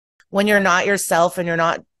when you're not yourself and you're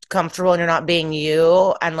not comfortable and you're not being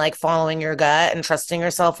you and like following your gut and trusting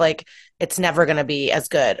yourself, like it's never going to be as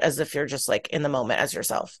good as if you're just like in the moment as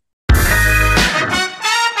yourself.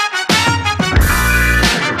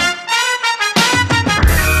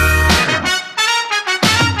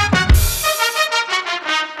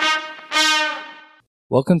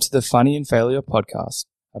 Welcome to the Funny in Failure podcast,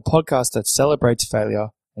 a podcast that celebrates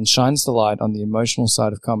failure and shines the light on the emotional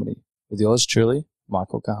side of comedy, with yours truly,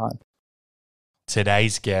 Michael Kahan.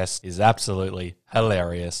 Today's guest is absolutely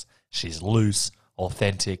hilarious. She's loose,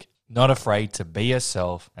 authentic, not afraid to be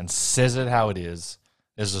herself, and says it how it is.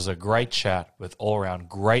 This was a great chat with all-around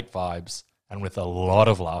great vibes and with a lot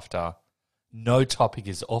of laughter. No topic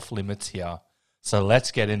is off limits here, so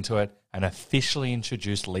let's get into it and officially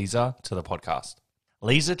introduce Liza to the podcast.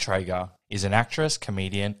 Liza Treyger is an actress,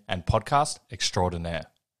 comedian, and podcast extraordinaire.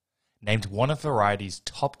 Named one of Variety's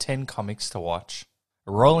top 10 comics to watch,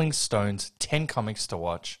 Rolling Stone's 10 comics to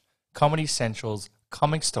watch, Comedy Central's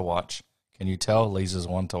comics to watch, can you tell Liza's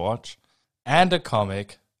one to watch? And a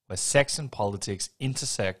comic where sex and politics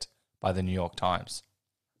intersect by the New York Times.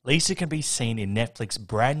 Liza can be seen in Netflix's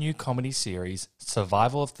brand new comedy series,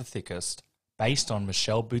 Survival of the Thickest, based on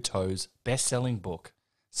Michelle Buteau's best-selling book.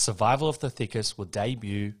 Survival of the Thickest will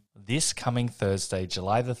debut this coming Thursday,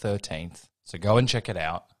 July the 13th, so go and check it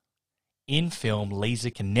out. In film,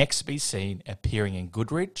 Liza can next be seen appearing in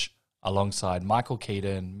Goodrich alongside Michael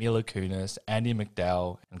Keaton, Mila Kunis, Andie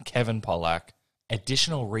MacDowell, and Kevin Pollak.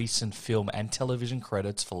 Additional recent film and television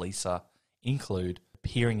credits for Liza include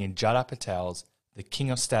appearing in Judd Apatow's The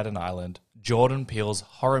King of Staten Island, Jordan Peele's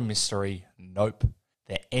horror mystery Nope,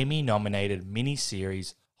 the Emmy-nominated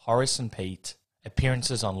miniseries Horace and Pete,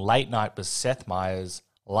 appearances on Late Night with Seth Meyers,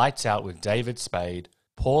 Lights Out with David Spade,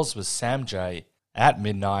 Pause with Sam J, At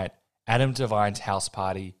Midnight, Adam Devine's House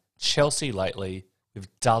Party, Chelsea Lately,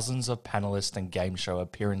 with dozens of panelist and game show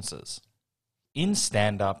appearances. In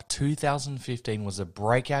stand-up, 2015 was a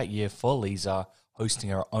breakout year for Liza, hosting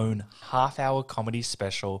her own half-hour comedy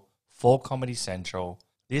special for Comedy Central.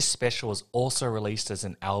 This special was also released as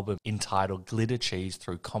an album entitled Glitter Cheese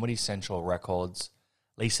through Comedy Central Records.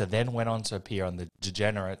 Liza then went on to appear on The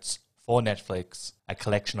Degenerates for Netflix, a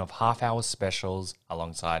collection of half-hour specials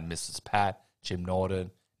alongside Mrs. Pat, Jim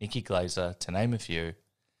Norton, Nikki Glaser, to name a few.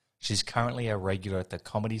 She's currently a regular at the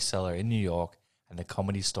Comedy Cellar in New York and the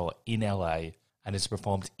Comedy Store in LA, and has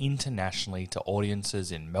performed internationally to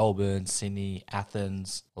audiences in Melbourne, Sydney,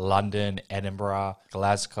 Athens, London, Edinburgh,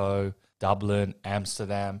 Glasgow, Dublin,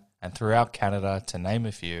 Amsterdam, and throughout Canada, to name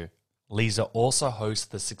a few. Liza also hosts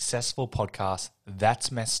the successful podcast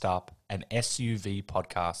That's Messed Up, an SUV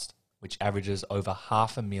podcast, which averages over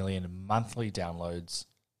 500,000 monthly downloads.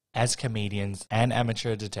 As comedians and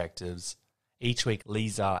amateur detectives, each week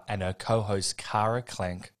Liza and her co-host Cara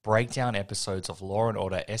Klenk break down episodes of Law &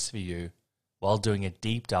 Order SVU while doing a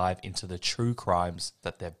deep dive into the true crimes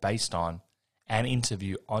that they're based on, and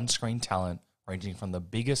interview on-screen talent ranging from the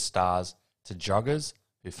biggest stars to joggers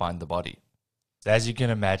who find the body. As you can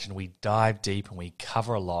imagine, we dive deep and we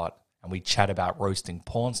cover a lot, and we chat about roasting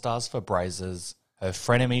porn stars for Brazzers, her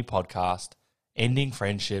Frenemy podcast, ending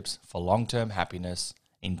friendships for long-term happiness,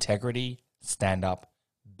 integrity, stand-up,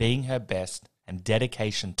 being her best, and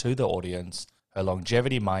dedication to the audience, her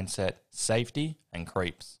longevity mindset, safety, and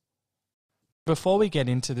creeps. Before we get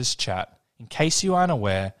into this chat, in case you aren't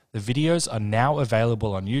aware, the videos are now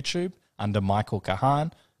available on YouTube under Michael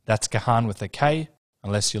Kahan. That's Kahan with a K,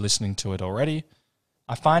 unless you're listening to it already.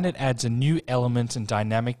 I find it adds a new element and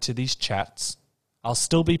dynamic to these chats. I'll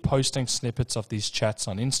still be posting snippets of these chats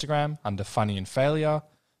on Instagram under Funny and Failure,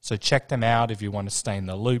 so check them out if you want to stay in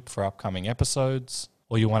the loop for upcoming episodes,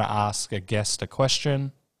 or you want to ask a guest a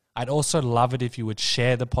question. I'd also love it if you would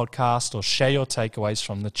share the podcast or share your takeaways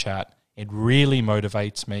from the chat. It really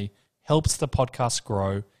motivates me, helps the podcast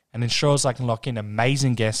grow, and ensures I can lock in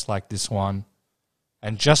amazing guests like this one.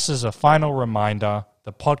 And just as a final reminder,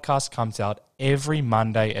 the podcast comes out every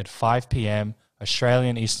Monday at 5 p.m.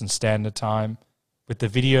 Australian Eastern Standard Time, with the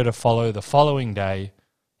video to follow the following day.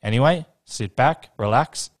 Anyway, sit back,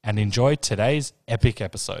 relax, and enjoy today's epic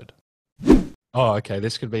episode. Oh, okay,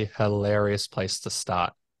 this could be a hilarious place to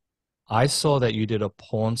start. I saw that you did a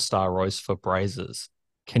porn star roast for Brazzers.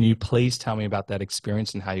 Can you please tell me about that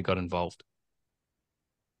experience and how you got involved?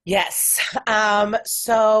 Yes.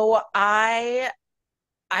 So I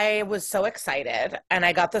was so excited, and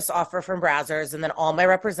I got this offer from Brazzers, and then all my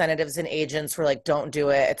representatives and agents were like, don't do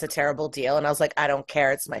it. It's a terrible deal. And I was like, I don't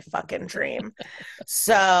care. It's my fucking dream.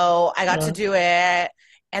 So I got to do it.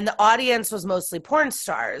 And the audience was mostly porn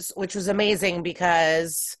stars, which was amazing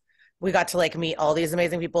because we got to like meet all these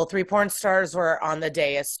amazing people. 3 porn stars were on the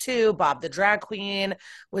dais too. Bob the drag queen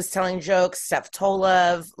was telling jokes. Steph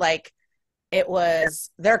Tolev, like it was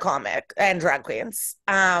their comic and drag queens.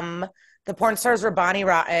 The porn stars were Bonnie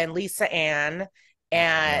Rotten, Lisa Ann,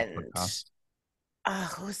 Yeah, and podcast.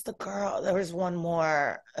 who's the girl? There was one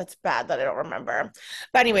more. It's bad that I don't remember.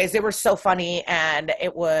 But anyways, they were so funny and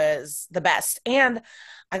it was the best. And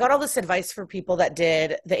I got all this advice for people that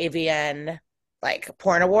did the AVN like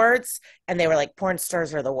porn awards, and they were like, porn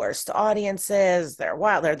stars are the worst audiences. They're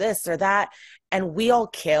wild, they're this, they're that. And we all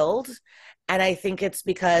killed. And I think it's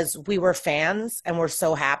because we were fans and we're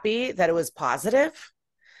so happy that it was positive.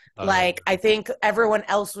 Like, I think everyone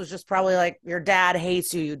else was just probably like, your dad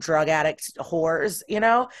hates you, you drug addict whores, you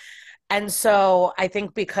know? And so I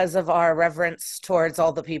think because of our reverence towards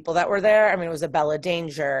all the people that were there, I mean, it was a Bella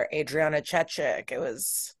Danger, Adriana Chechik. It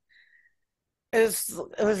was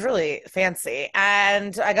really fancy.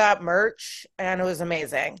 And I got merch and it was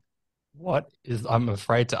amazing. I'm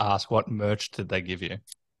afraid to ask, what merch did they give you?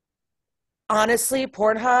 Honestly,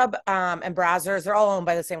 Pornhub and Brazzers, they're all owned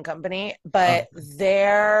by the same company, Oh, but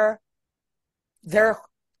their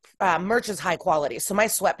merch is high quality. So my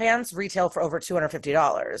sweatpants retail for over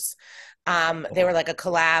 $250. They were like a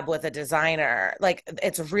collab with a designer. Like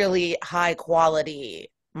it's really high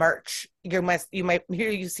quality merch.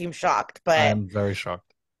 You seem shocked, I but am very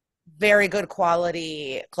shocked. very good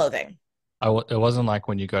quality clothing. It wasn't like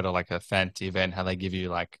when you go to like a fancy event, how they give you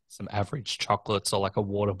like some average chocolates or like a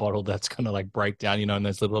water bottle that's gonna like break down, in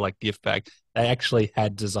those little like gift bags. They actually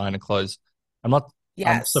had designer clothes. I'm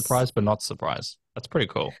Yes. surprised, but not surprised. That's pretty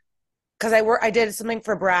cool. Because I did something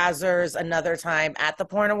for Brazzers another time at the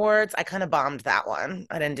Porn Awards. I kind of bombed that one.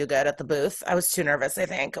 I didn't do good at the booth. I was too nervous, I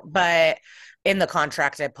think. But in the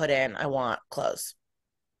contract I put in, I want clothes.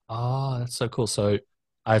 Oh, that's so cool. So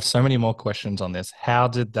I have so many more questions on this. How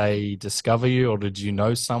did they discover you, or did you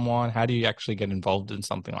know someone? How do you actually get involved in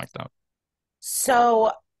something like that?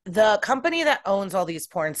 So the company that owns all these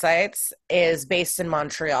porn sites is based in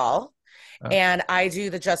Montreal, Uh, and I do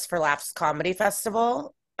the Just for Laughs Comedy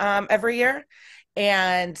Festival every year.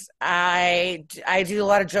 And I do a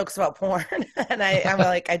lot of jokes about porn, and I'm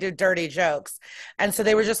like I do dirty jokes, and so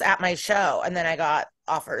they were just at my show, and then I got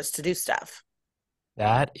offers to do stuff.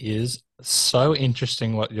 That is so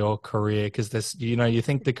interesting what your career, because you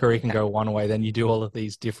think the career can Yeah. go one way, then you do all of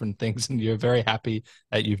these different things, and you're very happy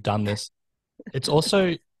that you've done this. It's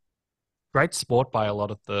also great sport by a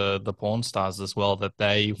lot of the porn stars as well that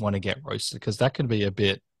they want to get roasted because that can be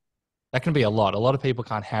a lot. A lot of people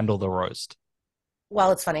can't handle the roast.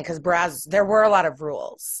 Well, it's funny because there were a lot of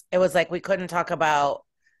rules. It was like we couldn't talk about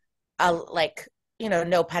like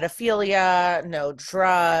no pedophilia, no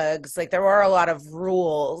drugs. Like there were a lot of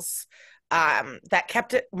rules that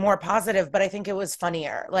kept it more positive, but I think it was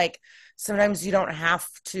funnier. Like sometimes you don't have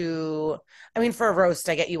to. I mean, for a roast,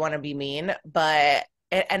 I get you want to be mean, but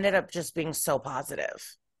it ended up just being so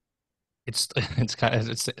positive. It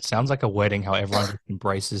sounds like a wedding how everyone just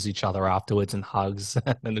embraces each other afterwards and hugs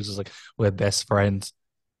and it's just like we're best friends.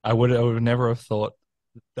 I would never have thought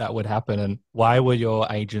that would happen. And why were your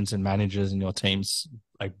agents and managers and your teams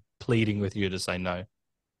like pleading with you to say no?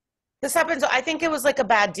 This happens. I think it was like a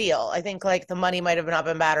bad deal. I think like the money might have not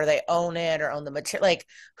been bad, or they own it, or own the material. Like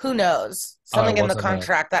who knows? Oh, it Something in the wasn't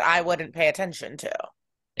contract that I wouldn't pay attention to.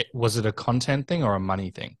 was it a content thing or a money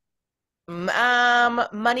thing?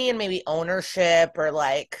 Money and maybe ownership, or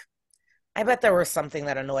like I bet there was something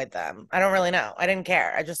that annoyed them. I don't really know. I didn't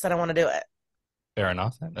care. I just said I want to do it. Fair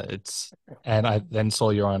enough. And I then saw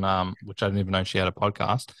you on which I didn't even know she had a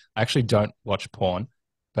podcast. I actually don't watch porn,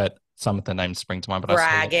 but some of the names spring to mind. But I saw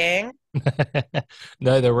Bragging.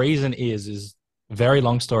 no, the reason is very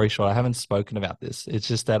long story short, I haven't spoken about this. It's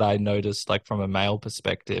just that I noticed, like, from a male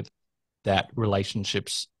perspective, that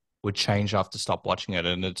relationships would change after stop watching it.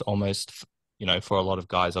 And it's almost, for a lot of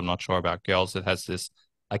guys, I'm not sure about girls, it has this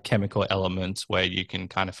like chemical element where you can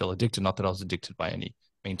kind of feel addicted. Not that I was addicted by any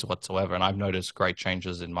means whatsoever. And I've noticed great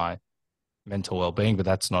changes in my mental well-being, but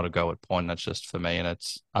that's not a go at porn. That's just for me. And I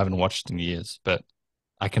haven't watched in years, but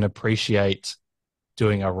I can appreciate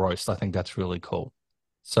doing a roast. I think that's really cool.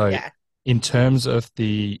 So Yeah. in terms of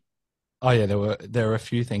oh yeah, there are a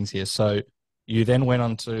few things here. So you then went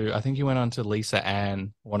on to, I think you went on to Lisa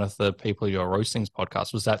Ann, one of the people you're roasting's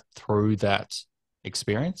podcast. Was that through that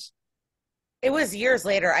experience? It was years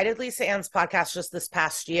later. I did Lisa Ann's podcast just this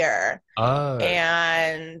past year. Oh,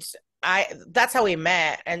 And that's how we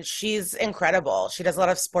met. And she's incredible. She does a lot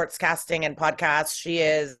of sports casting and podcasts. She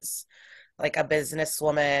is like a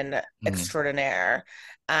businesswoman mm, extraordinaire.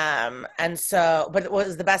 And so, but it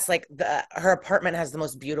was the best, like her apartment has the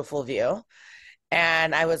most beautiful view.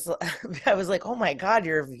 And I was I was like, "Oh my God,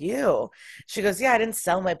 your view." She goes, "Yeah, I didn't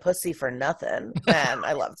sell my pussy for nothing." And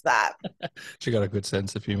I loved that. She got a good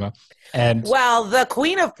sense of humor. And Well, the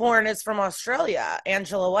queen of porn is from Australia,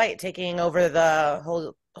 Angela White, taking over the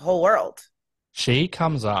whole world. she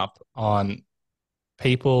comes up on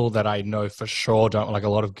people that I know for sure don't, like a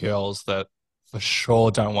lot of girls that for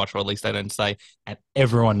sure don't watch, or at least they don't say, and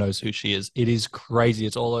everyone knows who she is. It is crazy.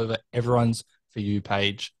 It's all over everyone's For You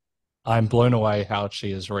page. I'm blown away how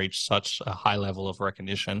she has reached such a high level of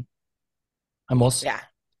recognition. I'm also Yeah.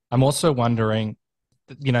 I'm also wondering,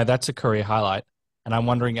 that's a career highlight, and I'm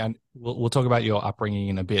wondering, and we'll talk about your upbringing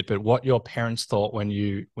in a bit, but what your parents thought when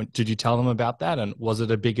did you tell them about that, and was it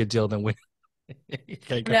a bigger deal than we?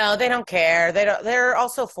 Okay, go. No, they don't care. They're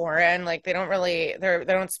also foreign. Like they don't really they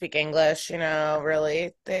don't speak English,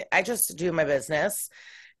 really. I just do my business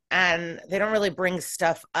and they don't really bring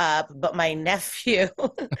stuff up, but my nephew.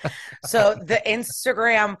 So the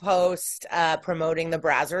Instagram post promoting the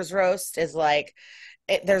Brazzers roast is like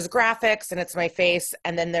there's graphics and it's my face,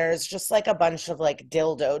 and then there's just like a bunch of like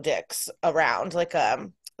dildo dicks around, like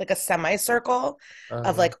a semicircle Oh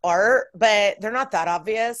of yeah. like art, but they're not that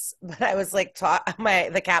obvious. But I was like taught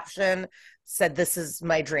the caption said this is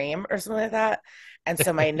my dream or something like that. And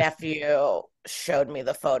so my nephew showed me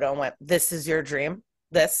the photo and went, "This is your dream,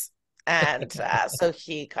 this." And so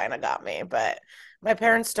he kind of got me, but my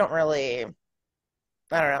parents don't really,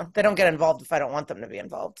 I don't know, they don't get involved if I don't want them to be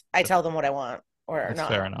involved. I tell them what I want or That's not,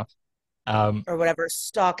 fair enough. Um, or whatever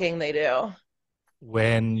stalking they do.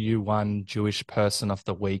 when you won Jewish Person of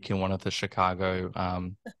the Week in one of the Chicago,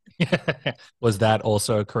 was that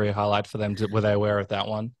also a career highlight for them? Were they aware of that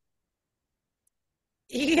one?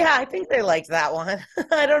 Yeah, I think they liked that one.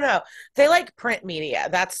 I don't know. They like print media.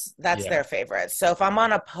 That's Yeah. their favorite. So if I'm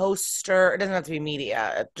on a poster, it doesn't have to be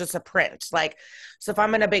media, just a print. Like, so if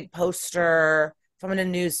I'm in a big poster, if I'm in a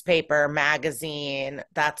newspaper, magazine,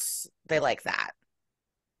 that's they like that.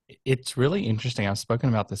 It's really interesting. I've spoken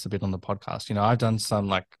about this a bit on the podcast. I've done some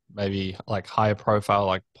like maybe like higher profile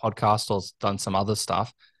like podcasts or done some other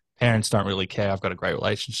stuff. Parents don't really care. I've got a great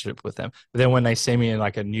relationship with them. But then when they see me in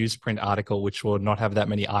like a newsprint article, which will not have that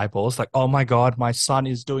many eyeballs, like, oh my God, my son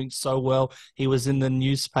is doing so well. He was in the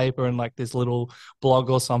newspaper and like this little blog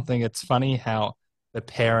or something. It's funny how the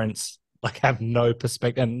parents like have no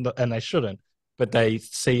perspective, and they shouldn't, but they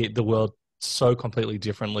see the world so completely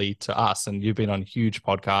differently to us. And you've been on huge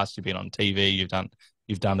podcasts, you've been on TV,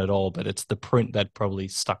 you've done it all, but it's the print that probably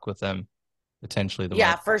stuck with them potentially the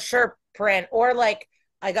Yeah, most. for sure, print. Or like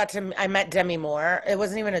I met Demi Moore. It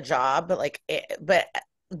wasn't even a job, but but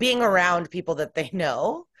being around people that they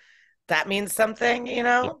know, that means something,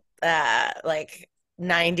 Yeah. like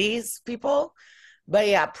 90s people. But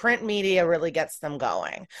yeah, print media really gets them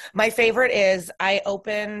going. My favorite is I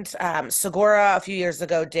opened Segura a few years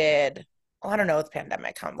ago, did, oh, I don't know, with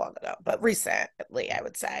pandemic how long ago, but recently, I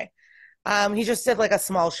would say. He just did like a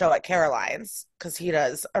small show at Caroline's because he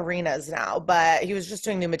does arenas now, but he was just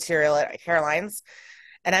doing new material at Caroline's.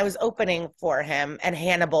 And I was opening for him, and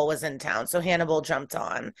Hannibal was in town. So Hannibal jumped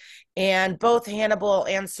on. And both Hannibal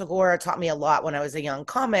and Segura taught me a lot when I was a young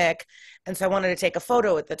comic. And so I wanted to take a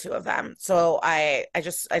photo with the two of them. So I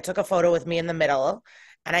took a photo with me in the middle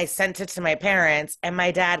and I sent it to my parents. And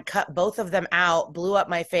my dad cut both of them out, blew up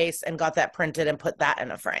my face, and got that printed and put that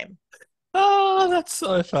in a frame. Oh, that's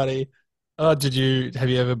so funny. Have you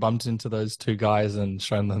ever bumped into those two guys and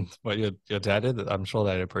shown them what your dad did? I'm sure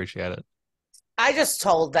they'd appreciate it. I just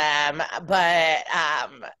told them, but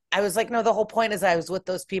I was like, no, the whole point is I was with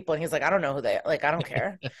those people. And he's like, I don't know who they like, I don't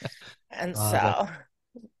care. And That so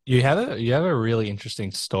you have a really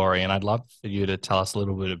interesting story, and I'd love for you to tell us a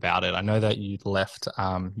little bit about it. I know that you left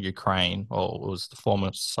Ukraine, or it was the former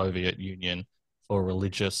Soviet Union, for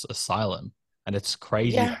religious asylum, and it's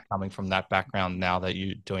crazy yeah. that coming from that background now that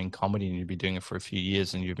you're doing comedy and you've been doing it for a few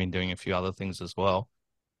years and you've been doing a few other things as well.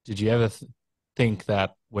 Did you ever think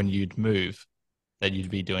that when you'd move that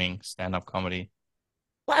you'd be doing stand-up comedy?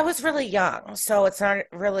 Well, I was really young, so it's not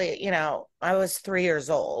really, I was 3 years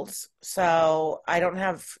old, so I don't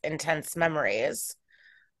have intense memories,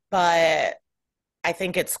 but I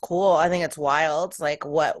think it's cool. I think it's wild, like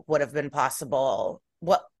what would have been possible.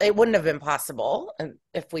 What it wouldn't have been possible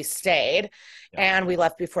if we stayed Yeah. and we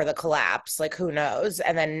left before the collapse. Like who knows?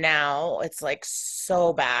 And then now it's like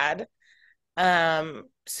so bad.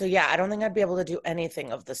 So yeah, I don't think I'd be able to do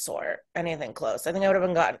anything of the sort, anything close. I think I would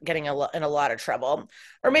have been getting in a lot of trouble,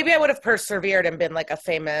 or maybe I would have persevered and been like a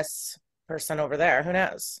famous person over there. Who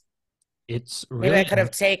knows? It's Maybe I really could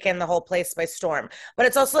have taken the whole place by storm. But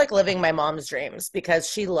it's also like living my mom's dreams because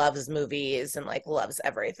she loves movies and like loves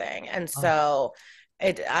everything. And oh, so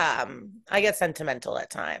I get sentimental at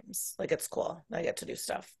times. Like it's cool. I get to do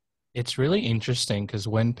stuff. It's really interesting because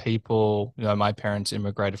when people, my parents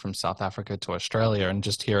immigrated from South Africa to Australia, and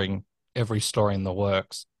just hearing every story in the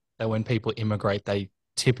works, that when people immigrate, they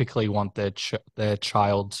typically want their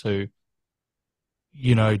child to,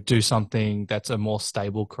 do something that's a more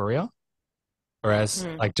stable career. Whereas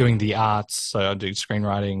Mm. like doing the arts, so I do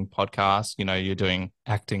screenwriting, podcast, you're doing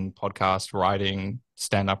acting, podcast, writing,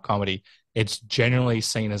 stand-up comedy. It's generally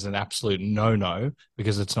seen as an absolute no-no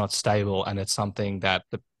because it's not stable and it's something that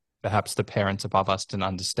perhaps the parents above us didn't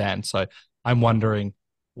understand. So I'm wondering,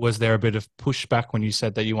 was there a bit of pushback when you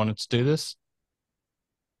said that you wanted to do this?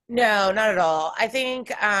 No, not at all. I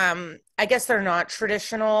think I guess they're not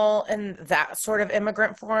traditional in that sort of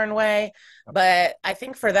immigrant foreign way, but I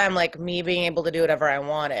think for them, like me being able to do whatever I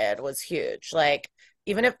wanted was huge. Like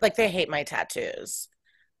even if like they hate my tattoos,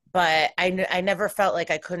 but I never felt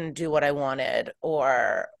like I couldn't do what I wanted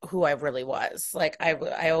or who I really was. Like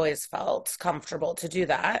I always felt comfortable to do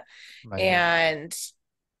that. Amazing. And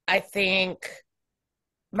I think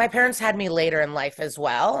my parents had me later in life as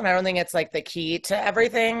well. And I don't think it's like the key to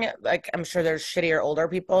everything. Like, I'm sure there's shittier older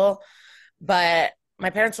people, but my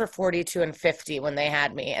parents were 42 and 50 when they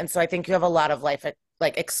had me. And so I think you have a lot of life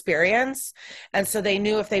like experience. And so they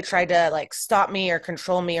knew if they tried to like stop me or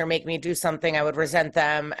control me or make me do something, I would resent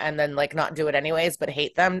them and then like not do it anyways, but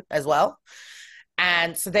hate them as well.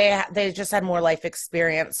 And so they just had more life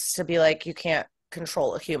experience to be like, you can't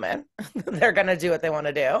control a human. They're going to do what they want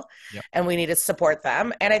to do. Yep. And we need to support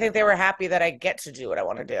them. And I think they were happy that I get to do what I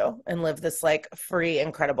want to do and live this like free,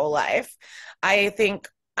 incredible life. I think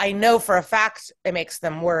I know for a fact it makes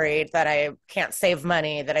them worried that I can't save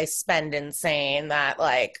money, that I spend insane, that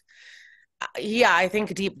like, yeah, I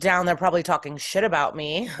think deep down they're probably talking shit about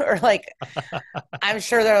me or like I'm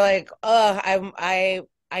sure they're like, oh,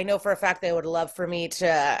 I know for a fact they would love for me to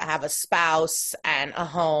have a spouse and a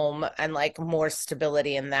home and like more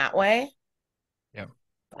stability in that way. Yeah.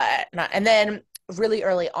 But not, and then really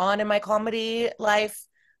early on in my comedy life,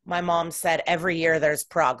 my mom said every year there's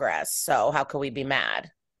progress. So how could we be mad?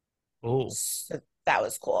 Oh, So that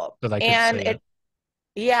was cool. so they could And see it. it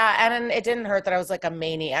yeah, and it didn't hurt that I was like a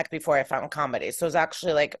maniac before I found comedy. So it was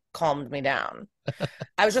actually like calmed me down.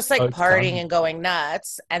 I was just Oh, like it's partying done. and going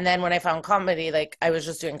nuts. And then when I found comedy, like I was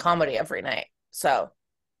just doing comedy every night. So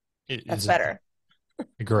that's Is it better.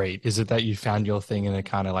 agreed? Is it that you found your thing and it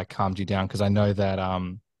kind of like calmed you down? Because I know that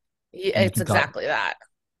you It's can dive exactly that.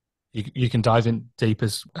 you can dive in deep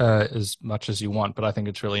as much as you want, but I think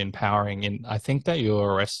it's really empowering. And I think that you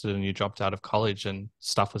were arrested and you dropped out of college and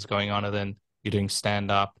stuff was going on, and then you're doing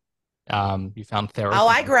stand up. You found Oh, therapy.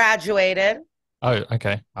 I graduated. Oh,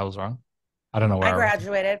 okay. I was wrong. I don't know I where I read.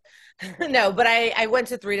 graduated. No, but I went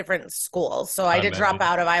to three different schools. So I Oh, did maybe. drop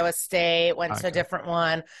out of Iowa State, went to a Okay. different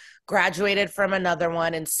one, graduated from another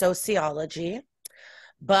one in sociology.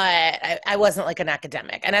 But I wasn't like an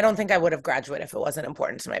academic. And I don't think I would have graduated if it wasn't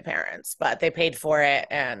important to my parents, but they paid for it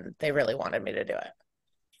and they really wanted me to do it.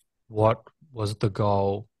 What was the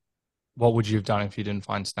goal? What would you have done if you didn't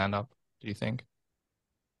find stand up, do you think?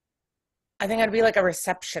 I think I'd be like a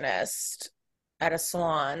receptionist at a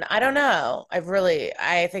salon. I don't know.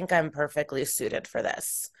 I think I'm perfectly suited for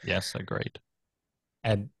this. Yes, agreed.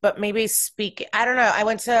 And But maybe speak, I don't know. I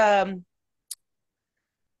went to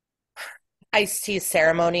Ice-T's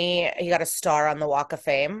ceremony. He got a star on the Walk of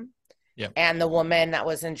Fame. yeah. And the woman that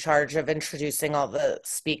was in charge of introducing all the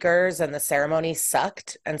speakers and the ceremony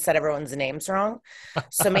sucked and said everyone's names wrong.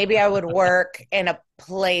 So maybe I would work in a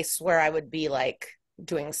place where I would be like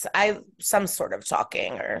doing some sort of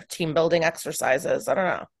talking or team building exercises. I don't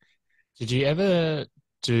know. Did you ever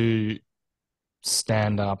do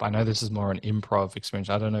stand up? I know this is more an improv experience.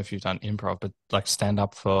 I don't know if you've done improv, but like stand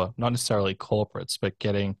up for not necessarily corporates, but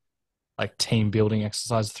getting like team building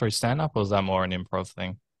exercises through stand up, or is that more an improv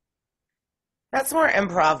thing? That's more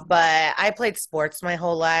improv, but I played sports my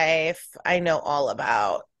whole life. I know all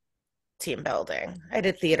about team building. I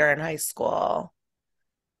did theater in high school.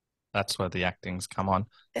 That's where the acting's come on.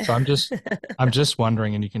 So I'm just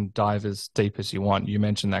wondering, and you can dive as deep as you want. You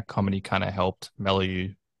mentioned that comedy kind of helped mellow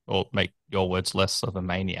you or make your words less of a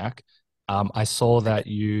maniac. I saw that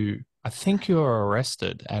I think you were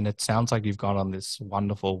arrested, and it sounds like you've gone on this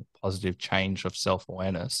wonderful positive change of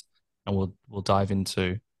self-awareness, and we'll dive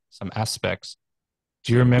into some aspects.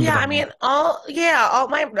 Do you remember Yeah, the I moment? mean, all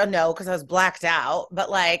my, no, because I was blacked out, but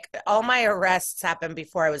like all my arrests happened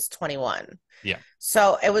before I was 21. Yeah.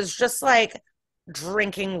 So it was just like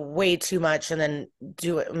drinking way too much and then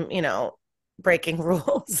breaking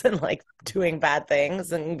rules and like doing bad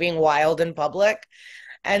things and being wild in public.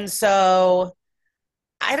 And so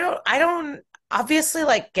I don't obviously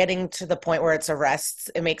like getting to the point where it's arrests,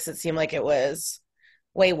 it makes it seem like it was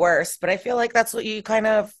way worse, but I feel like that's what you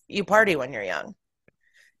party when you're young.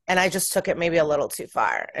 And I just took it maybe a little too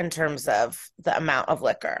far in terms of the amount of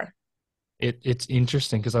liquor. It's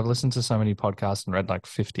interesting because I've listened to so many podcasts and read like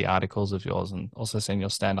 50 articles of yours and also seen your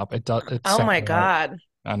stand up. It Oh sounds my like, God.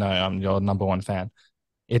 I know I'm your number one fan.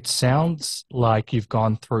 It sounds like you've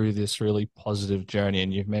gone through this really positive journey,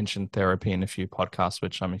 and you've mentioned therapy in a few podcasts,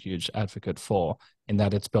 which I'm a huge advocate for, in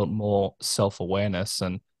that it's built more self-awareness.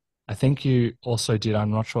 And I think you also did,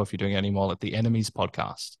 I'm not sure if you're doing it anymore, like the Enemies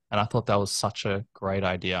podcast. And I thought that was such a great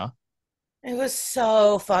idea. It was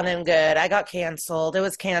so fun and good. I got canceled. It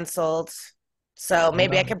was canceled. So Oh,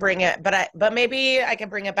 maybe I no. could bring it, but maybe I can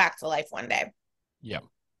bring it back to life one day. Yeah.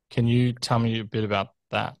 Can you tell me a bit about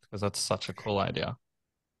that? Because that's such a cool idea.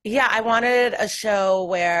 Yeah, I wanted a show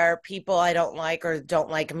where people I don't like or don't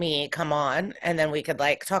like me come on and then we could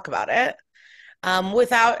like talk about it.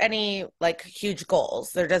 Without any like huge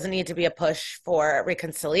goals. There doesn't need to be a push for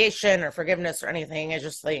reconciliation or forgiveness or anything. I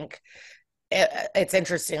just think it's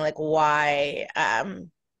interesting, like why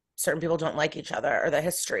certain people don't like each other or the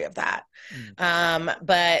history of that. Mm.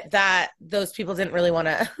 But that those people didn't really want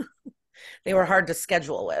to. They were hard to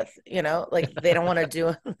schedule with, like they don't want to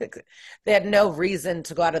do. Like, they had no reason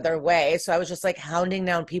to go out of their way. So I was just like hounding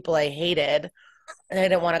down people I hated, and they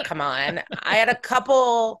didn't want to come on. I had a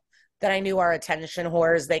couple that I knew are attention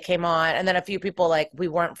whores. They came on, and then a few people like we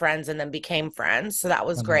weren't friends and then became friends. So that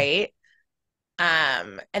was Oh, nice. great.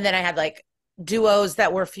 And then I had like duos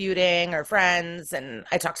that were feuding or friends, and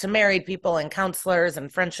I talked to married people and counselors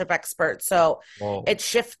and friendship experts. So Whoa. it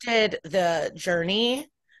shifted the journey,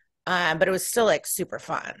 but it was still like super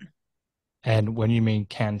fun. And when you mean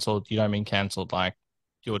cancelled, you don't mean cancelled like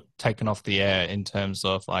you're taken off the air in terms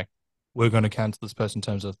of like, we're going to cancel this person in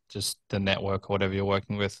terms of just the network or whatever you're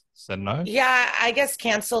working with said no? Yeah, I guess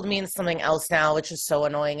canceled means something else now, which is so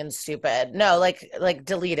annoying and stupid. No, like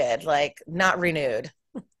deleted, like not renewed.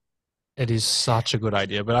 It is such a good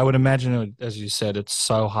idea. But I would imagine, as you said, it's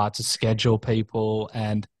so hard to schedule people,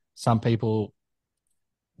 and some people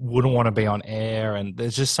wouldn't want to be on air. And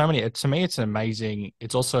there's just so many. To me, it's amazing.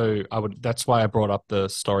 It's also, that's why I brought up the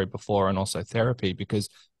story before and also therapy, because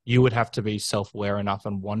you would have to be self-aware enough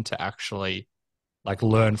and want to actually like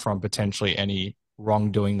learn from potentially any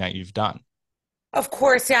wrongdoing that you've done. Of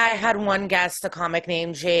course, yeah, I had one guest, a comic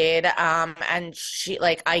named Jade, and she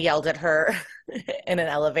like I yelled at her in an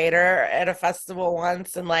elevator at a festival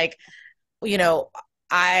once, and like, you know,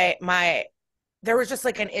 I my there was just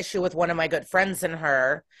like an issue with one of my good friends and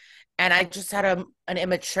her, and I just had an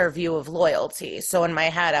immature view of loyalty. So in my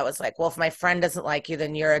head, I was like, well, if my friend doesn't like you,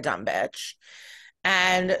 then you're a dumb bitch.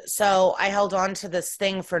 And so I held on to this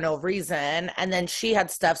thing for no reason. And then she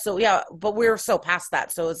had stuff. So yeah, but we were so past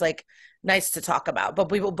that. So it was like nice to talk about.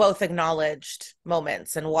 But we both acknowledged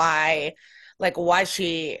moments and why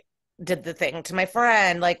she did the thing to my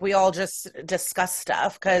friend. Like we all just discuss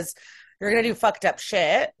stuff because you're gonna do fucked up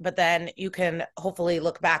shit, but then you can hopefully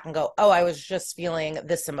look back and go, oh, I was just feeling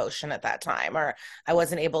this emotion at that time, or I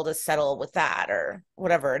wasn't able to settle with that, or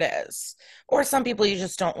whatever it is. Or some people you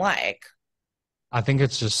just don't like. I think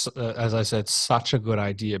it's just, as I said, such a good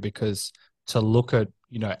idea because to look at,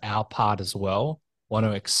 our part as well, want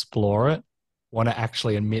to explore it, want to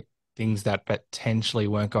actually admit things that potentially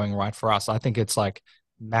weren't going right for us. I think it's like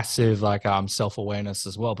massive, like self-awareness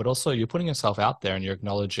as well, but also you're putting yourself out there and you're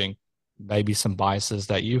acknowledging maybe some biases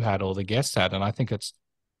that you had or the guest had. And I think it's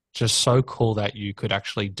just so cool that you could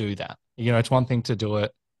actually do that. It's one thing to do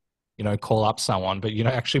it, call up someone, but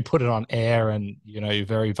actually put it on air and, you're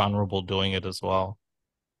very vulnerable doing it as well.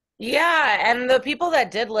 Yeah, and the people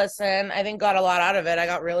that did listen, I think got a lot out of it. I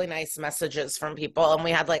got really nice messages from people, and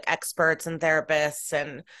we had like experts and therapists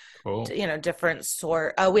and Cool. different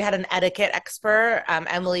sort. We had an etiquette expert.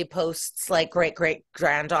 Emily Post's like great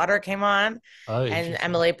granddaughter came on, Oh, and interesting.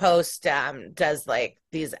 Emily Post does like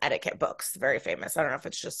these etiquette books, very famous. I don't know if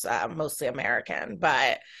it's just mostly American,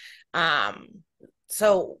 but um,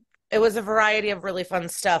 so it was a variety of really fun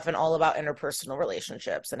stuff and all about interpersonal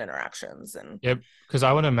relationships and interactions and. Yep. Because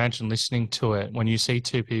I would imagine listening to it, when you see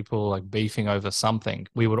two people like beefing over something,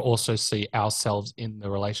 we would also see ourselves in the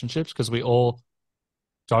relationships because we all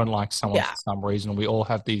don't like someone for Yeah. some reason. We all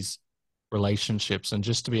have these relationships, and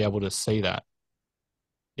just to be able to see that,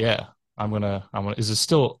 yeah, is it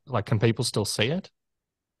still like, can people still see it?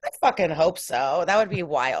 I fucking hope so. That would be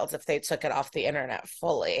wild if they took it off the internet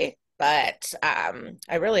fully. But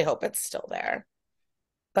I really hope it's still there.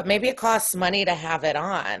 But maybe it costs money to have it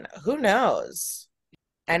on. Who knows?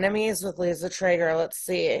 Enemies with Liza Treyger. Let's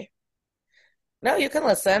see. No, you can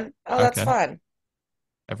listen. Oh, that's Okay. fun.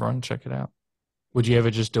 Everyone check it out. Would you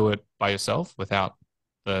ever just do it by yourself without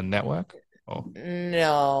the network? Or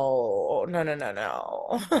No, no, no, no,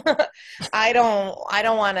 no. I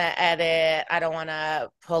don't want to edit. I don't want to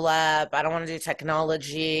pull up. I don't want to do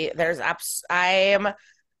technology.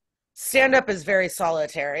 Stand up is very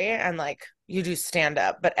solitary and like you do stand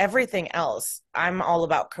up, but everything else, I'm all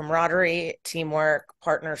about camaraderie, teamwork,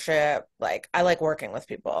 partnership. Like I like working with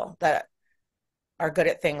people that are good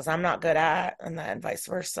at things I'm not good at, and then vice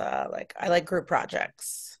versa. Like I like group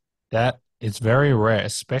projects. that is very rare,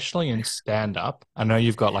 especially in stand up. I know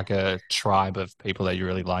you've got like a tribe of people that you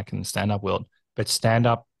really like in the stand up world, but stand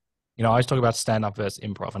up, I always talk about stand up versus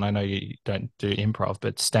improv, and I know you don't do improv,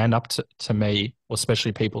 but stand up to me, or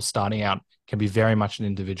especially people starting out, can be very much an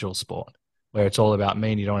individual sport where it's all about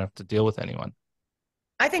me and you don't have to deal with anyone.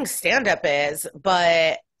 I think stand up is,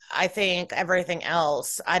 but I think everything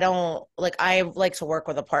else, I don't like, I like to work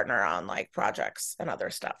with a partner on like projects and other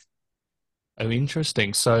stuff. Oh,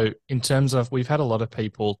 interesting. So, in terms of, we've had a lot of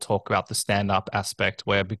people talk about the stand-up aspect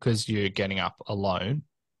where because you're getting up alone,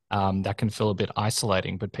 that can feel a bit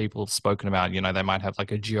isolating. But people have spoken about, they might have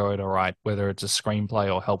like a duo to write, whether it's a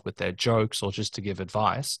screenplay or help with their jokes or just to give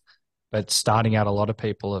advice. But starting out, a lot of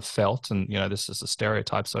people have felt, and this is a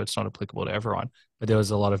stereotype, so it's not applicable to everyone, but there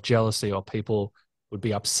was a lot of jealousy or people would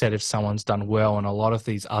be upset if someone's done well, and a lot of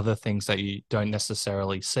these other things that you don't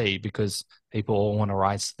necessarily see because people all want to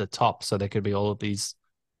rise to the top. So there could be all of these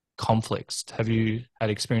conflicts. Have you had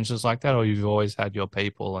experiences like that, or you've always had your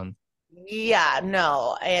people? And Yeah,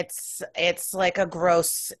 no, it's like a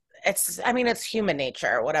gross, I mean, it's human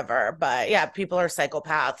nature, whatever. But yeah, people are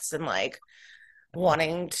psychopaths and like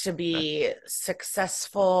wanting to be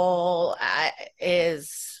successful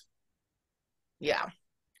is, yeah.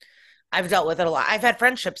 I've dealt with it a lot. I've had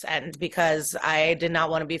friendships end because I did not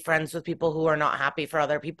want to be friends with people who are not happy for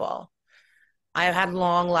other people. I've had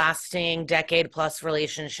long lasting decade plus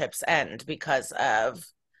relationships end because of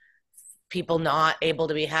people not able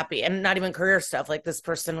to be happy, and not even career stuff. Like this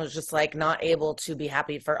person was just like not able to be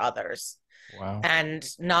happy for others wow, and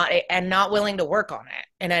not willing to work on it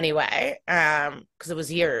in any way. Because it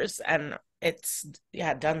was years and it's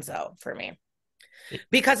yeah, done so for me.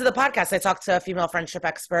 Because of the podcast, I talked to a female friendship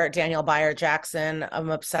expert, Danielle Beyer Jackson. I'm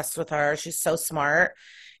obsessed with her. She's so smart.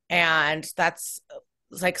 And that's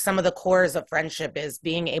like some of the cores of friendship is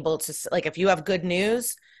being able to, like, if you have good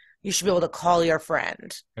news, you should be able to call your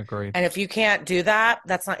friend. agreed. And if you can't do that,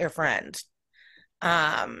 that's not your friend.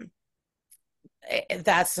 Um,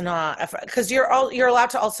 that's not because you're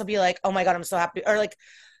allowed to also be like, oh my God, I'm so happy. Or like,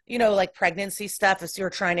 like pregnancy stuff. If you're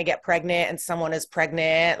trying to get pregnant and someone is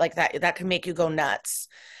pregnant, like that can make you go nuts.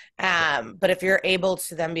 But if you're able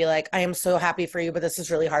to then be like, I am so happy for you, but this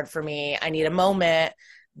is really hard for me. I need a moment.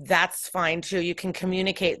 That's fine too. You can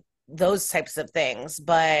communicate those types of things,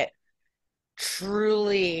 but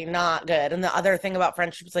truly not good. And the other thing about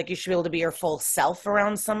friendships, like you should be able to be your full self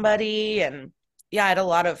around somebody. And yeah, I had a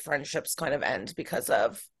lot of friendships kind of end because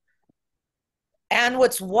of, and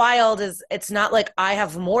what's wild is it's not like I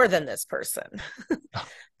have more than this person.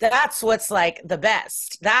 That's what's like the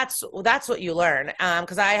best. That's what you learn.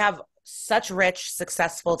 Because I have such rich,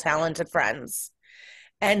 successful, talented friends,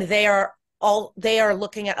 and they are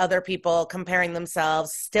looking at other people, comparing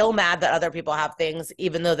themselves, still mad that other people have things,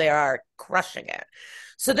 even though they are crushing it.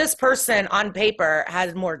 So this person on paper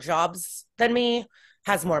has more jobs than me,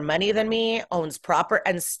 has more money than me, owns proper,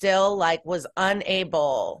 and still like was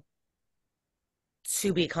unable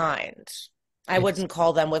to be kind. I It's wouldn't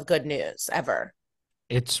call them with good news ever.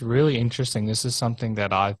 it's really interesting. This is something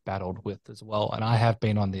that I've battled with as well, and I have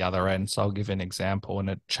been on the other end. So I'll give an example, and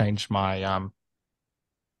it changed my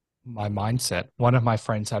mindset. One of my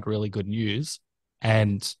friends had really good news,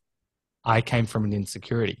 and I came from an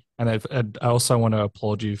insecurity. And I also want to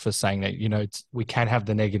applaud you for saying that, we can have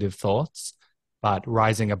the negative thoughts, but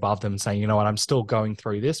rising above them, saying, you know what, I'm still going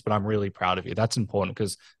through this, but I'm really proud of you. That's important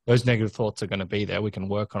because those negative thoughts are going to be there. We can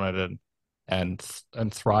work on it and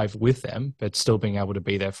thrive with them, but still being able to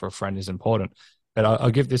be there for a friend is important. But I'll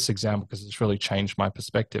give this example because it's really changed my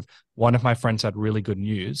perspective. One of my friends had really good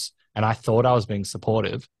news, and I thought I was being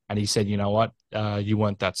supportive. And he said, you know what, you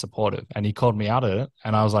weren't that supportive. And he called me out at it.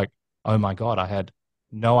 And I was like, oh my God, I had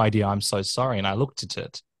no idea. I'm so sorry. And I looked at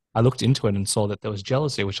it. I looked into it and saw that there was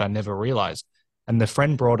jealousy, which I never realized. And the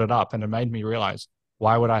friend brought it up and it made me realize,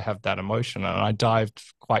 why would I have that emotion? And I dived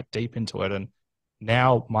quite deep into it. And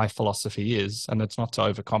now my philosophy is, and it's not to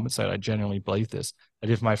overcompensate, I genuinely believe this, that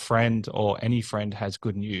if my friend or any friend has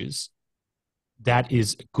good news, that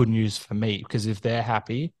is good news for me, because if they're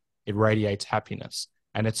happy, it radiates happiness.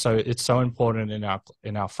 And it's so important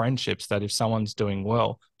in our friendships that if someone's doing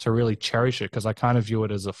well, to really cherish it, because I kind of view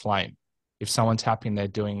it as a flame. if someone's happy and they're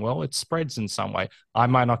doing well, it spreads in some way. I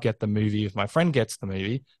might not get the movie if my friend gets the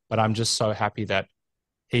movie, but I'm just so happy that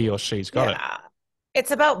he or she's got it. Yeah.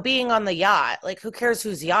 It's about being on the yacht. Like, who cares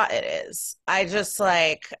whose yacht it is? I just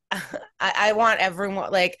like, I want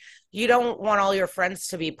everyone, like, you don't want all your friends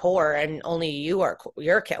to be poor and only you're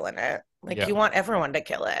killing it. Like, Yeah. you want everyone to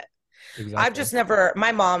kill it. Exactly. I've just never,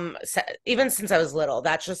 my mom said, even since I was little,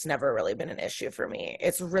 that's just never really been an issue for me.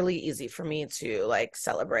 It's really easy for me to like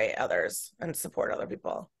celebrate others and support other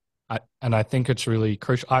people. I think it's really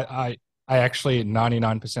crucial. I actually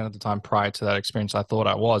 99% of the time prior to that experience, I thought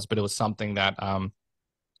I was, but it was something that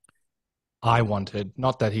I wanted.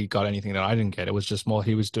 Not that he got anything that I didn't get. It was just more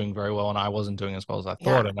he was doing very well and I wasn't doing as well as I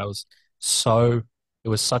thought. Yeah. And it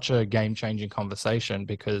was such a game-changing conversation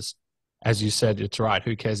because, as you said, it's right.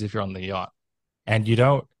 Who cares if you're on the yacht? And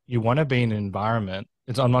you want to be in an environment.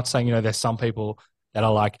 I'm not saying, there's some people that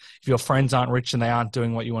are like, if your friends aren't rich and they aren't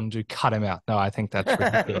doing what you want to do, cut them out. No, I think that's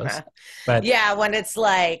ridiculous. But yeah, when it's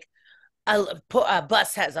like, a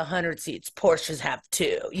bus has 100 seats, Porsches have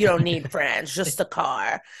 2. You don't need friends, just a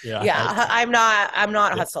car. Yeah, I'm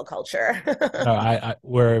not hustle culture. No,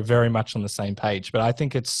 we're very much on the same page, but I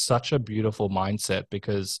think it's such a beautiful mindset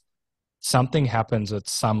because something happens at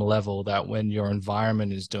some level that when your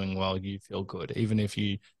environment is doing well, you feel good. Even if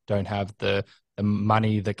you don't have the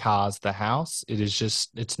money, the cars, the house,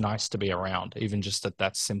 it's nice to be around, even just at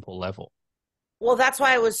that simple level. Well, that's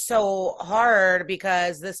why it was so hard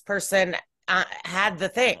because this person had the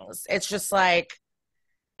things. It's just like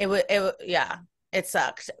yeah, it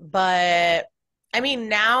sucked. But I mean,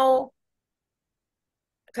 now,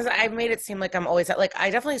 because I made it seem like I'm always like, I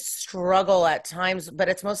definitely struggle at times, but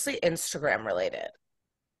it's mostly Instagram related.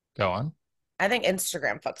 Go on. I think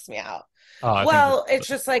Instagram fucks me out. Oh, well, it's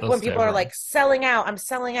just like when people are like selling out, I'm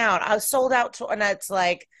selling out. I was sold out and it's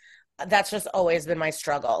like, that's just always been my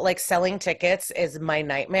struggle. Like selling tickets is my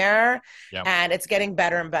nightmare. Yeah. And it's getting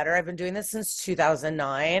better and better. I've been doing this since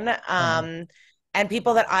 2009. And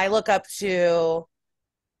people that I look up to,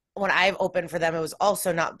 when I've opened for them, it was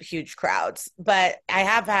also not huge crowds, but I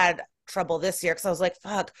have had trouble this year because I was like,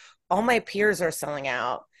 fuck, all my peers are selling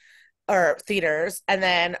out or theaters. And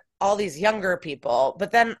then all these younger people,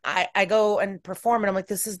 but then I go and perform and I'm like,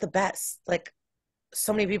 this is the best. Like,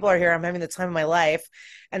 so many people are here. I'm having the time of my life.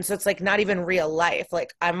 And so it's like not even real life.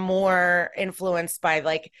 Like I'm more influenced by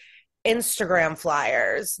like Instagram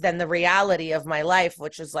flyers than the reality of my life,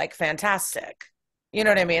 which is like fantastic. You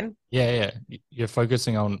know what I mean? Yeah. You're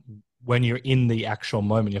focusing on when you're in the actual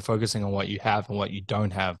moment, you're focusing on what you have and what you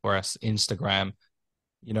don't have. Whereas Instagram,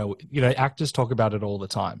 actors talk about it all the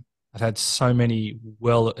time. I've had so many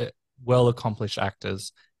well accomplished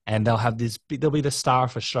actors. And they'll be the star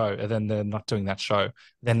of a show, and then they're not doing that show.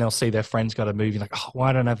 Then they'll see their friends got a movie, like, oh,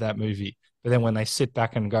 why don't I have that movie? But then when they sit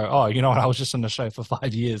back and go, oh, you know what? I was just on the show for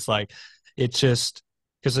 5 years. Like, it's just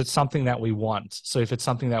because it's something that we want. So if it's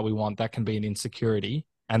something that we want, that can be an insecurity,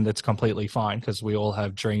 and that's completely fine because we all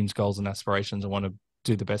have dreams, goals, and aspirations and want to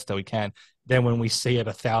do the best that we can. Then when we see it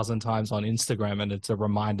 1,000 times on Instagram, and it's a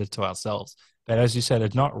reminder to ourselves. But as you said,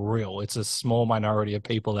 it's not real. It's a small minority of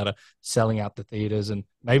people that are selling out the theaters, and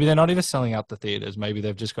maybe they're not even selling out the theaters. Maybe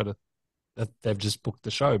they've just they've just booked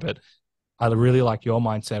the show. But I really like your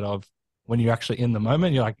mindset of when you're actually in the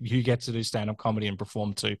moment, you're like, you get to do stand-up comedy and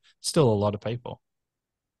perform to still a lot of people.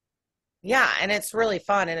 Yeah, and it's really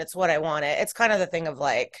fun, and it's what I wanted. It's kind of the thing of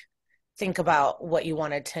like, think about what you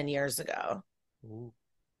wanted 10 years ago. Ooh.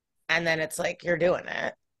 And then it's like, you're doing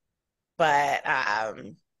it. But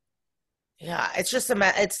yeah, it's just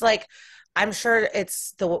it's like, I'm sure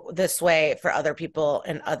it's this way for other people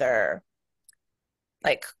in other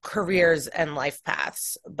like careers and life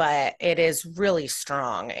paths, but it is really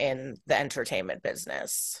strong in the entertainment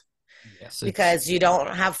business. Yes, because you don't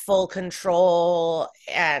have full control,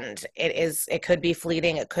 and it could be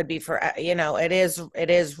fleeting. It could be for, it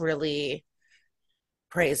is really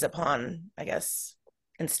preys upon, I guess,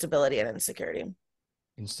 instability and insecurity.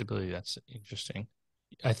 Instability. That's interesting.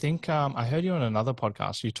 I think I heard you on another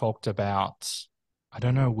podcast. You talked about, I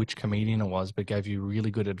don't know which comedian it was, but gave you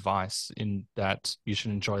really good advice in that you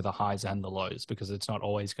should enjoy the highs and the lows because it's not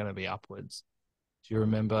always going to be upwards. Do you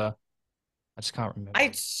remember? I just can't remember.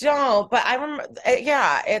 I don't, but I remember.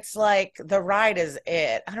 Yeah, it's like the ride is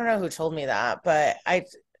it. I don't know who told me that, but I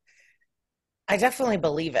definitely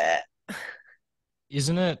believe it.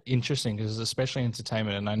 Isn't it interesting? Because especially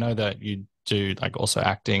entertainment, and I know that you do like also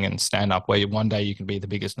acting and stand up, where one day you can be the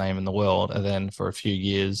biggest name in the world, and then for a few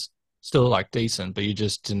years still like decent, but you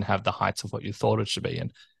just didn't have the heights of what you thought it should be.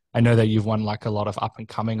 And I know that you've won like a lot of up and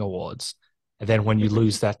coming awards, and then when you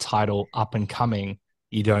lose that title, up and coming,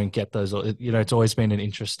 you don't get those. It's always been an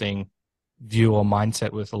interesting view or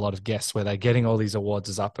mindset with a lot of guests where they're getting all these awards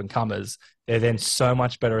as up and comers. They're then so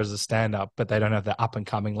much better as a stand-up, but they don't have the up and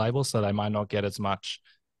coming label, so they might not get as much,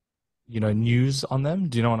 news on them.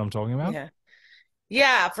 Do you know what I'm talking about? Yeah.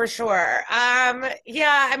 Yeah, for sure.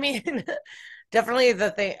 Yeah, I mean, definitely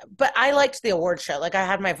the thing, but I liked the award show. Like I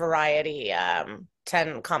had my variety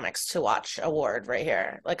 10 comics to watch award right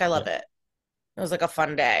here. Like I Yeah. love it. It was like a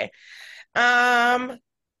fun day. Um,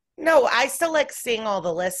 no, I still like seeing all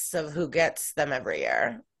the lists of who gets them every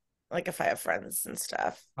year. Like if I have friends and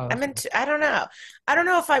stuff. Oh, I'm that's into, I don't know. I don't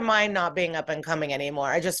know if I mind not being up and coming anymore.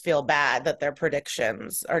 I just feel bad that their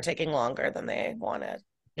predictions are taking longer than they wanted.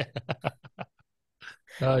 nice.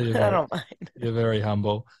 Oh, I don't mind. you're very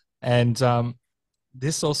humble. And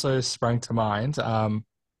this also sprang to mind.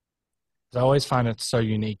 I always find it so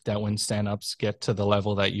unique that when stand-ups get to the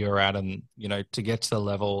level that you're at, and to get to the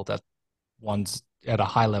level that one's at a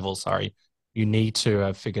high level, sorry, you need to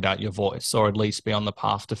have figured out your voice, or at least be on the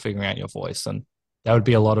path to figuring out your voice. And that would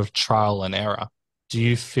be a lot of trial and error. Do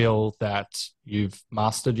you feel that you've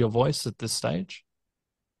mastered your voice at this stage?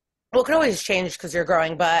 Well, it can always change because you're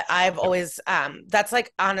growing, but I've Yep. always that's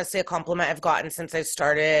like honestly a compliment I've gotten since I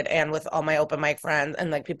started and with all my open mic friends and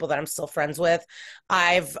like people that I'm still friends with.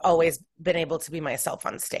 I've always been able to be myself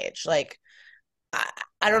on stage. Like I,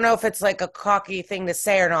 I don't know if it's like a cocky thing to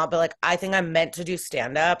say or not, but like I think I'm meant to do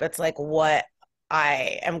stand up. It's like what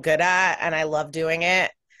I am good at and I love doing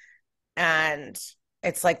it. And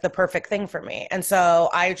it's like the perfect thing for me. And so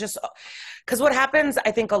I just, because what happens,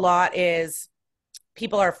 I think a lot is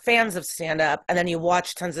people are fans of stand up and then you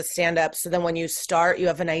watch tons of stand up. So then when you start, you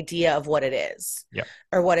have an idea of what it is Yeah.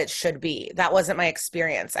 or what it should be. That wasn't my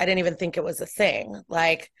experience. I didn't even think it was a thing.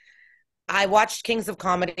 Like I watched Kings of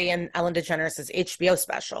Comedy and Ellen DeGeneres' HBO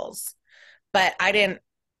specials, but I didn't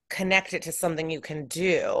connect it to something you can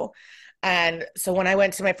do. And so when I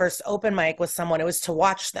went to my first open mic with someone, it was to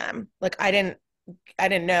watch them. Like I didn't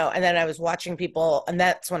know. And then I was watching people and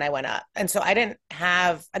that's when I went up. And so I didn't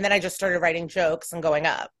have, and then I just started writing jokes and going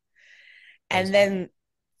up. And then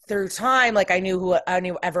through time, like I knew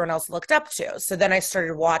everyone else looked up to. So then I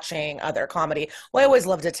started watching other comedy. Well, I always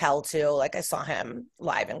loved Attell too. Like I saw him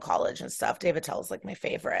live in college and stuff. David Attell is like my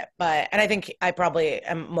favorite, and I think I probably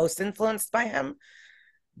am most influenced by him.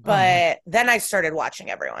 Oh, nice. But then I started watching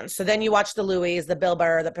everyone. So then you watch the Louis, the Bill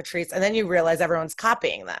Burr, the Patrice, and then you realize everyone's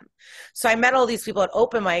copying them. So I met all these people at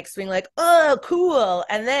open mics being like, oh, cool.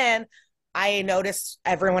 And then I noticed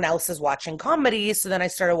everyone else is watching comedy. So then I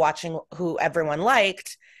started watching who everyone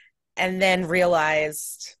liked and then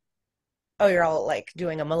realized, oh, you're all like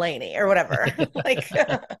doing a Mulaney or whatever. Like,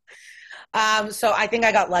 so I think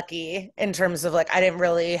I got lucky in terms of like, I didn't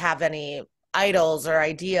really have any idols or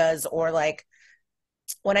ideas or like,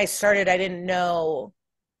 when I started, I didn't know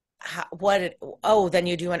then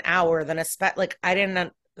you do an hour, then like, I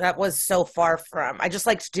didn't, that was so far from, I just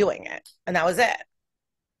liked doing it. And that was it.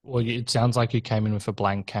 Well, it sounds like you came in with a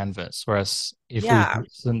blank canvas, whereas if we Yeah.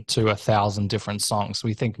 listen to 1,000 different songs,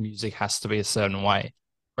 we think music has to be a certain way.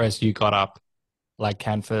 Whereas you got up like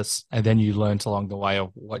canvas, and then you learned along the way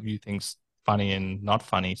of what you think's funny and not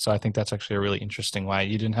funny. So I think that's actually a really interesting way.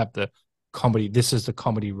 You didn't have the comedy. This is the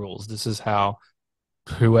comedy rules. This is how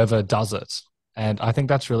whoever does it. And I think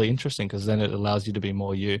that's really interesting because then it allows you to be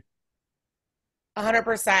more you.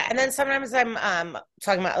 100%. And then sometimes I'm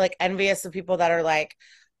talking about like envious of people that are like,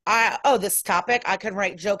 this topic, I can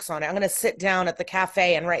write jokes on it. I'm going to sit down at the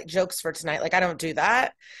cafe and write jokes for tonight. Like I don't do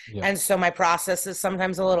that. Yeah. And so my process is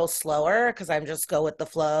sometimes a little slower because I'm just go with the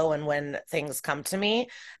flow and when things come to me.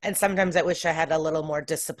 And sometimes I wish I had a little more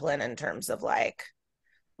discipline in terms of like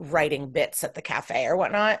writing bits at the cafe or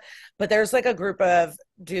whatnot. But there's like a group of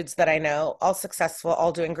dudes that I know, all successful,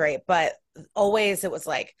 all doing great. But always it was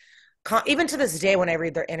like, even to this day when I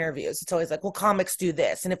read their interviews, it's always like, well, comics do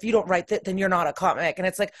this. And if you don't write that, then you're not a comic. And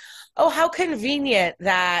it's like, oh, how convenient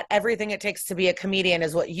that everything it takes to be a comedian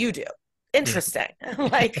is what you do. Interesting.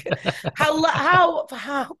 Like how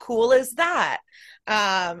cool is that?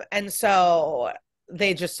 And so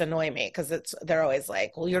they just annoy me because they're always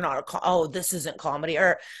like, well, you're not this isn't comedy.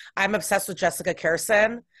 Or I'm obsessed with Jessica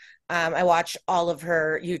Kirson. I watch all of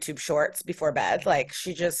her YouTube shorts before bed. Like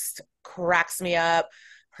she just cracks me up.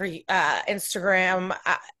 Her Instagram,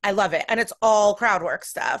 I love it. And it's all crowd work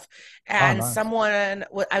stuff. Oh, And nice.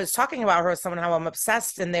 I was talking about her with someone, how I'm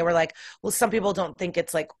obsessed. And they were like, well, some people don't think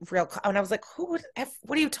it's like real. And I was like, what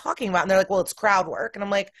are you talking about? And they're like, well, it's crowd work. And I'm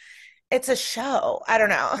like, it's a show. I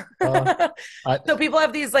don't Uh, know. I, So people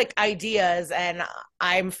have these like ideas and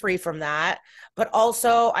I'm free from that. But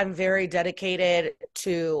also I'm very dedicated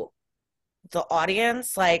to the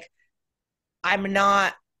audience. Like I'm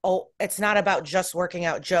not oh, it's not about just working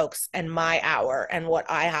out jokes and my hour and what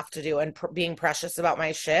I have to do and being precious about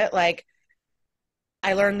my shit. Like,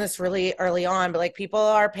 I learned this really early on, but like people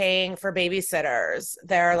are paying for babysitters.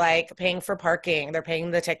 They're like paying for parking. They're paying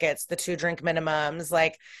the tickets, the 2 drink minimums.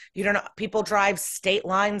 Like, you don't know, people drive state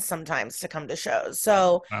lines sometimes to come to shows.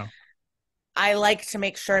 So Wow. I like to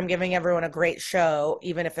make sure I'm giving everyone a great show,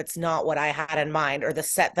 even if it's not what I had in mind or the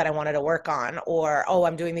set that I wanted to work on, or, oh,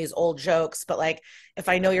 I'm doing these old jokes. But like, if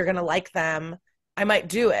I know you're going to like them, I might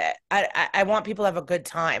do it. I want people to have a good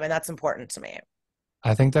time, and that's important to me.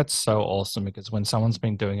 I think that's so awesome because when someone's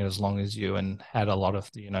been doing it as long as you and had a lot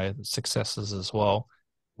of, successes as well,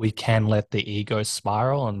 we can let the ego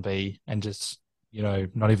spiral and just,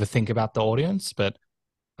 not even think about the audience. But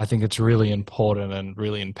I think it's really important and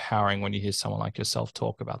really empowering when you hear someone like yourself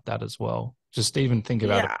talk about that as well. Just even think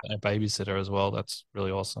about Yeah. a babysitter as well. That's really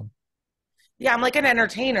awesome. Yeah, I'm like an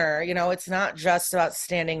entertainer. It's not just about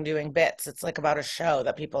standing doing bits. It's like about a show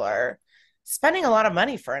that people are spending a lot of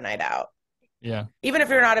money for a night out. Yeah, Even if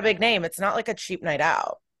you're not a big name, it's not like a cheap night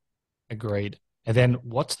out. agreed. And then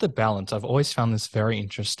what's the balance? I've always found this very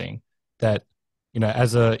interesting that, in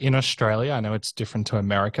Australia, I know it's different to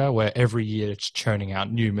America where every year it's churning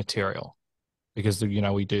out new material because,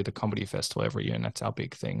 we do the comedy festival every year and that's our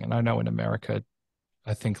big thing. And I know in America,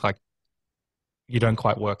 I think like you don't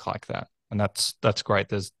quite work like that. And that's great.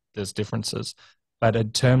 There's differences. But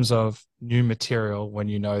in terms of new material, when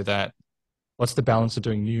you know that, what's the balance of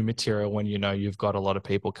doing new material when you've got a lot of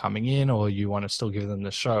people coming in, or you want to still give them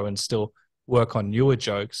the show and still work on newer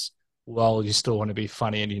jokes while you still want to be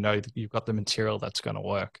funny and that you've got the material that's going to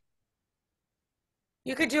work?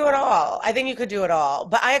 You could do it all. I think you could do it all.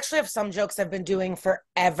 But I actually have some jokes I've been doing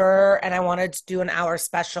forever, and I wanted to do an hour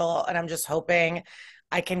special, and I'm just hoping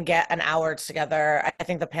I can get an hour together. I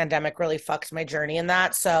think the pandemic really fucked my journey in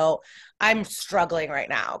that. So I'm struggling right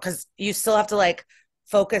now because you still have to like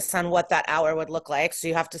focus on what that hour would look like. So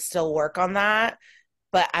you have to still work on that.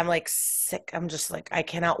 But I'm like sick. I'm just like, I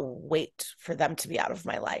cannot wait for them to be out of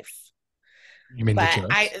my life. You mean the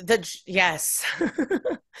But jokes? yes.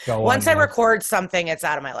 Go on, Once I yeah. record something, it's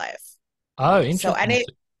out of my life. Oh, So interesting. any,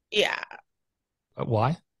 yeah,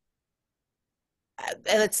 Why?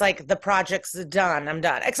 it's like the project's done. I'm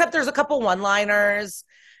done. Except there's a couple one-liners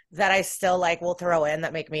that I still like will throw in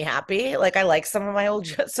that make me happy. Like I like some of my old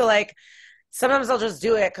jokes. So like sometimes I'll just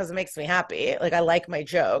do it because it makes me happy. Like I like my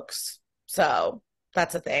jokes. So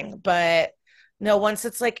that's a thing. But no, once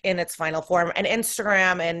it's like in its final form, and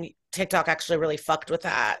Instagram and TikTok actually really fucked with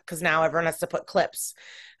that because now everyone has to put clips,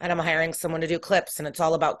 and I'm hiring someone to do clips, and it's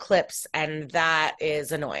all about clips. And that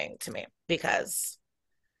is annoying to me because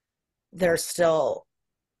they're still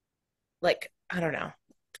like, I don't know,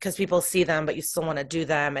 because people see them, but you still want to do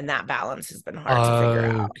them. And that balance has been hard to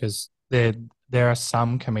figure Oh, out. because there are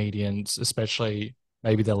some comedians, especially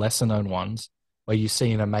maybe the lesser known ones, where you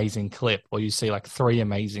see an amazing clip or you see like 3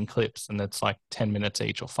 amazing clips and it's like 10 minutes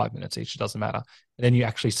each or 5 minutes each, it doesn't matter. And then you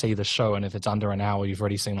actually see the show, and if it's under an hour, you've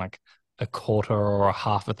already seen like a quarter or a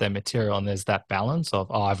half of their material, and there's that balance of,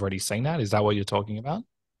 oh, I've already seen that. Is that what you're talking about?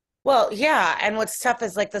 Well, yeah. And what's tough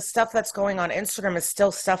is like the stuff that's going on Instagram is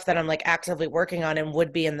still stuff that I'm like actively working on and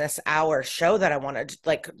would be in this hour show that I want to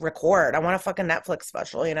like record. I want a fucking Netflix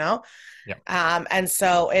special. Yeah. And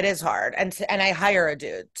so it is hard. And I hire a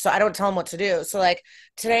dude. So I don't tell him what to do. So like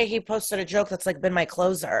today he posted a joke that's like been my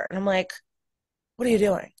closer. And I'm like, what are you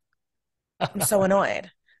doing? I'm so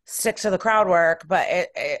annoyed. Stick to the crowd work, but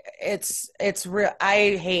it's real.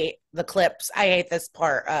 I hate the clips. I hate this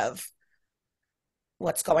part of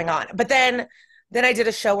what's going on. But then I did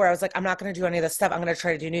a show where I was like, I'm not going to do any of this stuff. I'm going to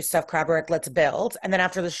try to do new stuff, crowd work, let's build. And then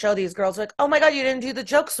after the show, these girls were like, oh my God, you didn't do the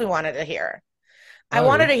jokes we wanted to hear. I Oh,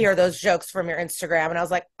 wanted to hear those jokes from your Instagram. And I was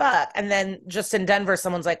like, fuck. And then just in Denver,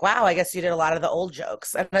 someone's like, wow, I guess you did a lot of the old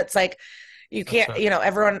jokes. And it's like, you that's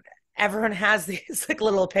can't, everyone has these like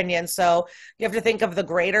little opinions. So you have to think of the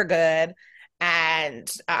greater good.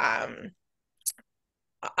 And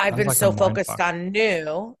I've sounds been like a so mind focused fuck. on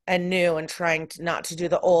new and trying to not to do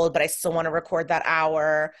the old, but I still want to record that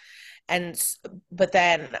hour. And but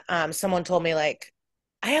then someone told me like,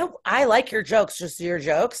 I like your jokes, just your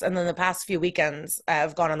jokes. And then the past few weekends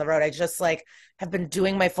I've gone on the road, I just like have been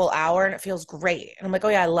doing my full hour and it feels great. And I'm like, oh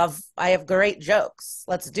yeah, I have great jokes.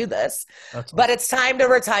 Let's do this. That's But awesome. it's time to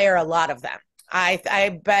retire a lot of them.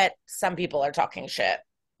 I bet some people are talking shit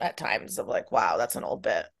at times of like, wow, that's an old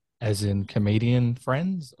bit. As in comedian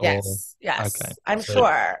friends or Yes, okay. yes, I'm So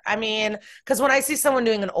sure. I mean, because when I see someone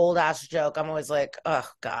doing an old ass joke, I'm always like, oh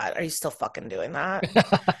God, are you still fucking doing that?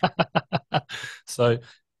 so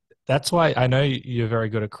that's why I know you're very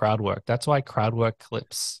good at crowd work. That's why crowd work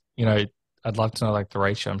clips, I'd love to know like the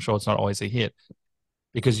ratio. I'm sure it's not always a hit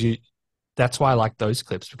because that's why I like those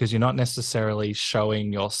clips because you're not necessarily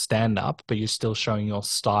showing your stand up, but you're still showing your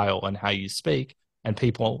style and how you speak. And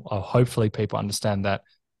hopefully people understand that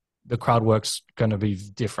the crowd work's going to be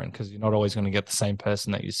different because you're not always going to get the same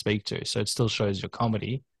person that you speak to. So it still shows your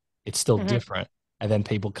comedy. It's still different. And then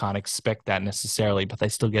people can't expect that necessarily, but they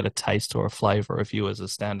still get a taste or a flavor of you as a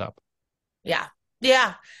stand up. Yeah.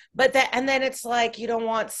 Yeah. But and then it's like, you don't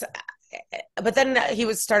want, but then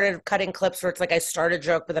he started cutting clips where it's like, I start a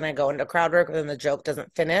joke, but then I go into crowd work, and then the joke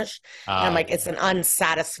doesn't finish. And I'm like, it's an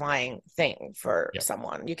unsatisfying thing for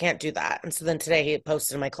someone. You can't do that. And so then today he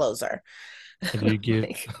posted my closer. Can you give,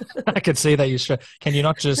 I could see that you should, can you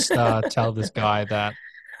not just tell this guy that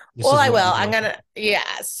well, I will. I'm gonna.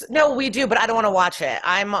 Yes. No, we do, but I don't want to watch it.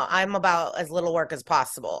 I'm about as little work as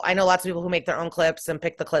possible. I know lots of people who make their own clips and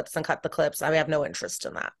pick the clips and cut the clips. I have no interest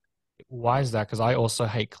in that. Why is that? Because I also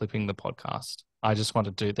hate clipping the podcast. I just want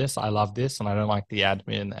to do this. I love this, and I don't like the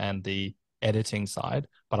admin and the editing side,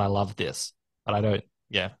 but I love this. But I don't.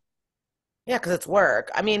 Yeah. Yeah, because it's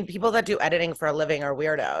work. I mean, people that do editing for a living are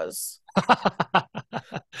weirdos.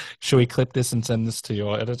 Should we clip this and send this to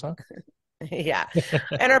your editor? Yeah.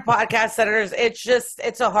 And our podcast editors,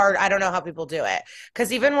 it's a hard, I don't know how people do it.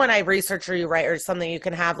 Because even when I research or you write or something, you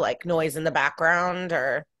can have like noise in the background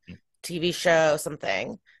or TV show,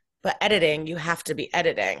 something. But editing, you have to be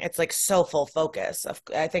editing. It's like so full focus.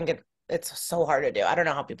 I think it's so hard to do. I don't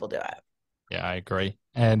know how people do it. Yeah, I agree.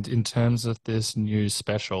 And in terms of this new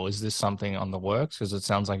special, is this something on the works? Because it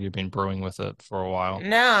sounds like you've been brewing with it for a while.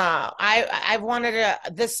 No, I wanted to,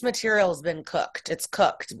 this material's been cooked. It's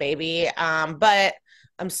cooked, baby. But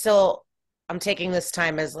I'm taking this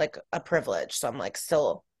time as like a privilege. So I'm like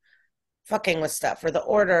still fucking with stuff for the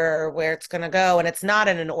order, where it's gonna go, and it's not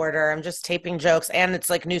in an order. I'm just taping jokes, and it's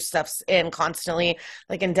like new stuff's in constantly.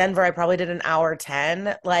 Like in Denver, I probably did an hour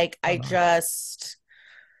 10. Like I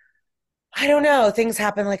don't know. Things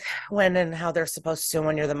happen like when and how they're supposed to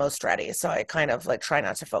when you're the most ready. So I kind of like try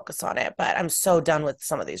not to focus on it, but I'm so done with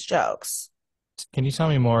some of these jokes. Can you tell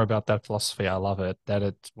me more about that philosophy? I love it. That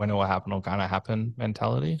it's when it will happen, it'll kind of happen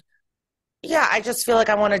mentality. Yeah, I just feel like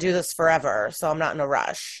I want to do this forever. So I'm not in a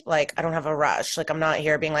rush. Like I don't have a rush. Like I'm not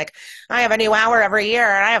here being like, I have a new hour every year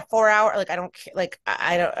and I have 4 hours. Like I don't like,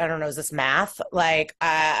 I don't know. Is this math? Like,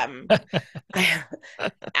 I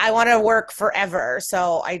want to work forever.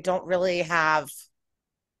 So I don't really have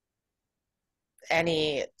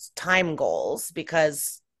any time goals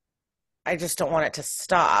because I just don't want it to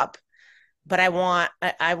stop. But I won't,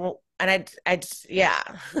 and yeah.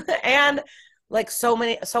 And like so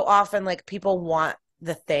often, like people want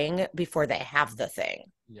the thing before they have the thing.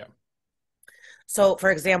 Yeah. So for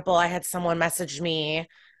example, I had someone message me,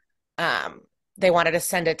 they wanted to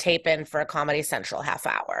send a tape in for a Comedy Central half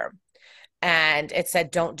hour. And it said,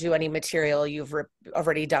 don't do any material you've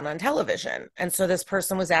already done on television. And so this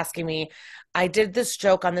person was asking me, I did this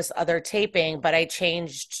joke on this other taping, but I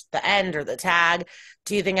changed the end or the tag.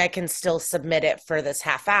 Do you think I can still submit it for this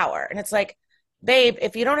half hour? And it's like, babe,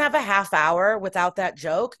 if you don't have a half hour without that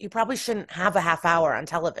joke, you probably shouldn't have a half hour on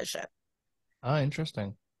television. Oh,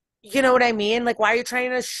 interesting. You know what I mean? Like, why are you trying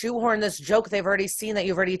to shoehorn this joke they've already seen that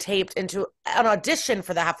you've already taped into an audition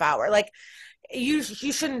for the half hour? Like, you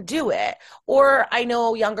shouldn't do it. Or I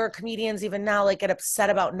know younger comedians even now like get upset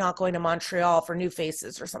about not going to Montreal for New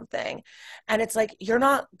Faces or something. And it's like, you're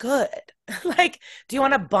not good. Like, do you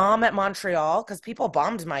want to bomb at Montreal? Because people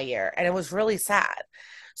bombed my year and it was really sad.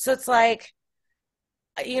 So it's like,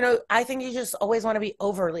 I think you just always want to be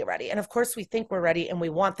overly ready. And of course we think we're ready and we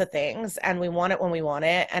want the things and we want it when we want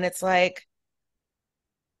it. And it's like,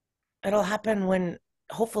 it'll happen when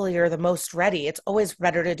hopefully you're the most ready. It's always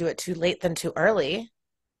better to do it too late than too early.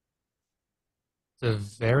 It's a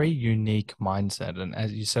very unique mindset. And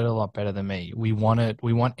as you said, a lot better than me. We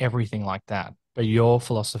want everything like that. But your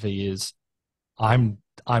philosophy is I'm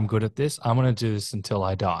good at this. I'm going to do this until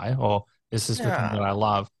I die, or this is the thing that I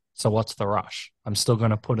love. So what's the rush? I'm still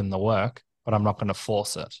going to put in the work, but I'm not going to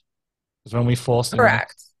force it. Because when we force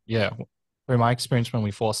Correct. Through my experience, when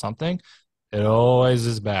we force something, it always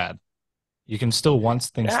is bad. You can still want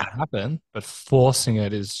things to happen, but forcing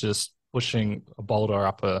it is just pushing a boulder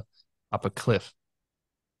up a cliff.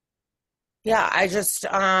 Yeah, I just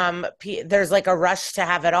there's like a rush to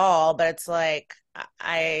have it all, but it's like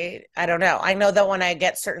I don't know. I know that when I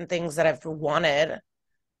get certain things that I've wanted,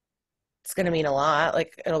 it's going to mean a lot.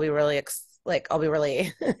 Like it'll be really like I'll be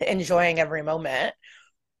really enjoying every moment.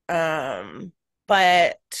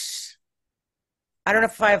 But I don't know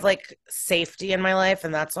if I have like safety in my life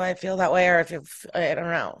and that's why I feel that way, or I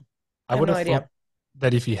don't know. I would have have no idea. thought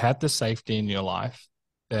that if you had the safety in your life,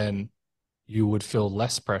 then you would feel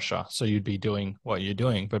less pressure. So you'd be doing what you're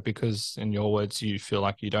doing. But because in your words, you feel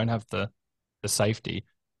like you don't have the safety,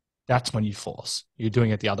 that's when you force. You're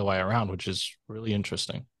doing it the other way around, which is really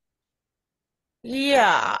interesting.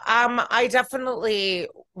 Yeah, I definitely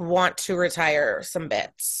want to retire some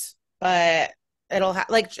bits, but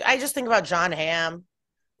like I just think about John Hamm,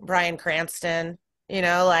 Bryan Cranston,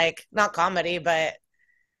 like not comedy, but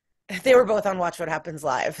they were both on Watch What Happens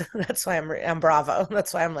Live. That's why I'm Bravo.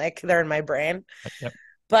 That's why I'm like they're in my brain. Yep.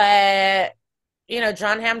 But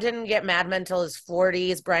John Hamm didn't get Mad Men till his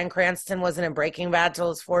 40s. Bryan Cranston wasn't in Breaking Bad till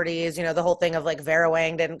his 40s. The whole thing of like Vera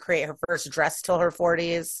Wang didn't create her first dress till her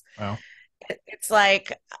 40s. Wow. It's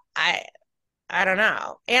like I I don't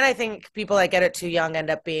know. And I think people that get it too young end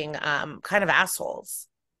up being kind of assholes.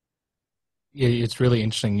 Yeah, it's really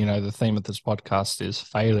interesting. The theme of this podcast is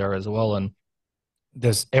failure as well. And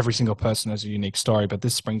there's every single person has a unique story, but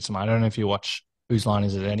this springs to mind. I don't know if you watch Whose Line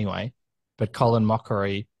Is It Anyway, but Colin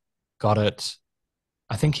Mockery got it.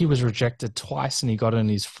 I think he was rejected twice and he got it in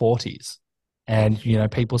his 40s. And,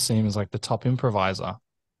 people see him as like the top improviser.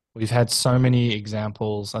 We've had so many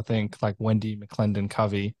examples. I think like Wendy McClendon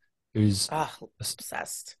Covey, who's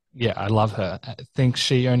obsessed. Yeah, I love her. I think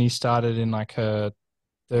she only started in like her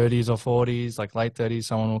 30s or 40s, like late 30s.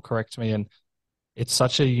 Someone will correct me. And it's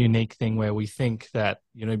such a unique thing where we think that,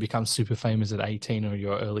 you become super famous at 18 or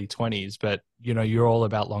your early 20s, but, you're all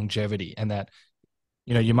about longevity and that,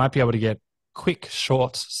 you might be able to get quick,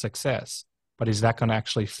 short success, but is that going to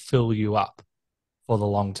actually fill you up for the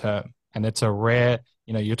long term? And it's a rare,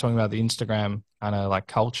 you're talking about the Instagram kind of like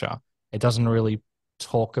culture. It doesn't really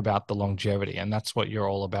talk about the longevity, and that's what you're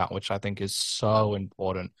all about, which I think is so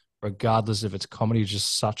important, regardless if it's comedy. Is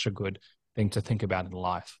just such a good thing to think about in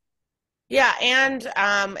life. Yeah, and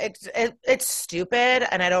it's stupid,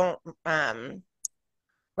 and I don't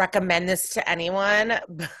recommend this to anyone,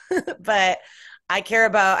 but I care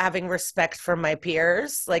about having respect for my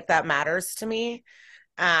peers. Like that matters to me.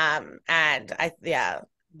 And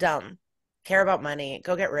dumb. Care about money.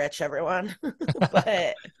 Go get rich, everyone.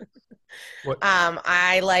 But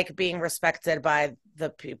I like being respected by the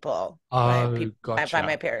people, Gotcha. by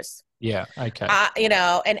my peers. Yeah. Okay.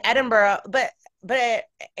 In Edinburgh, but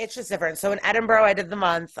it's just different. So in Edinburgh, I did the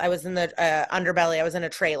month. I was in the underbelly. I was in a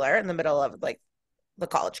trailer in the middle of like the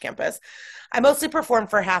college campus. I mostly performed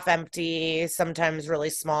for half empty, sometimes really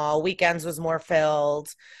small. Weekends was more filled.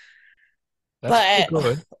 That's but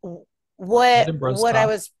good. What I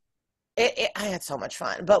was I had so much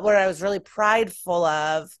fun. But what I was really prideful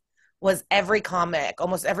of was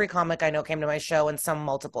almost every comic I know came to my show, and some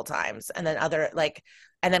multiple times. And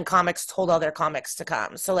then comics told other comics to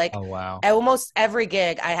come. So like, oh, wow. At almost every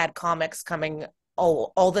gig I had comics coming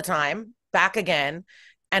all the time, back again,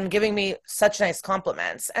 and giving me such nice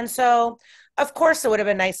compliments. And so of course it would have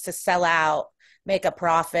been nice to sell out, make a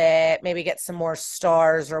profit, maybe get some more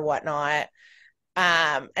stars or whatnot.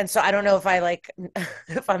 And so I don't know if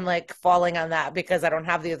if I'm like falling on that because I don't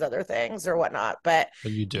have these other things or whatnot, but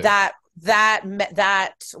you do. That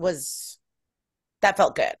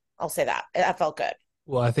felt good. I'll say that felt good.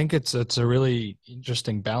 Well, I think it's a really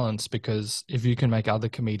interesting balance, because if you can make other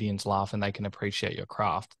comedians laugh and they can appreciate your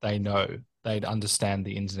craft, they'd understand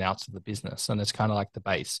the ins and outs of the business. And it's kind of like the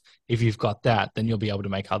base. If you've got that, then you'll be able to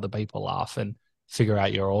make other people laugh and figure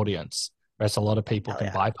out your audience. Whereas a lot of people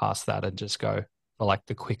can bypass that and just go for like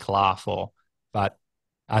the quick laugh but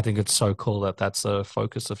I think it's so cool that that's a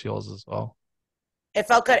focus of yours as well. It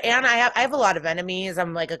felt good. And I have a lot of enemies.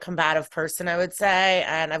 I'm like a combative person, I would say.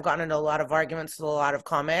 And I've gotten into a lot of arguments with a lot of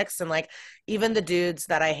comics. And like, even the dudes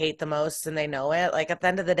that I hate the most, and they know it, like at the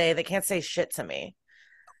end of the day, they can't say shit to me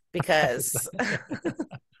because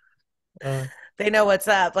they know what's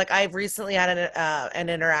up. Like I've recently had an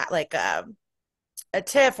interact, like a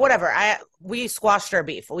tiff, whatever. We squashed our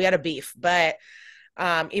beef. We had a beef, but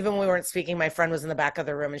even when we weren't speaking, my friend was in the back of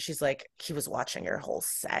the room and she's like, he was watching your whole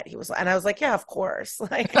set. And I was like, yeah, of course.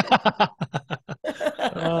 Like,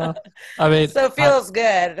 I mean, so it feels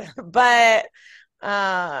good, but,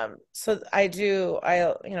 so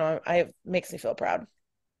it makes me feel proud.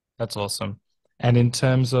 That's awesome. And in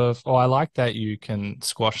terms of, I like that you can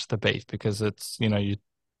squash the beef, because it's,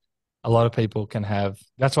 a lot of people can have,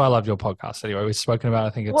 that's why I love your podcast anyway. We've spoken about, I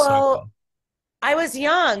think it's so cool. I was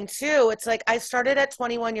young too. It's like I started at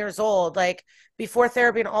 21 years old, like before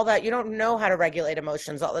therapy and all that. You don't know how to regulate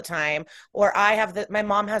emotions all the time. Or my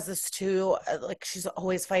mom has this too, like she's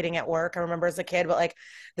always fighting at work. I remember as a kid, but like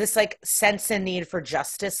this like sense and need for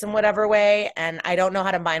justice in whatever way. And I don't know how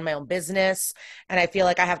to mind my own business. And I feel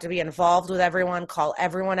like I have to be involved with everyone, call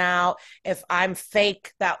everyone out. If I'm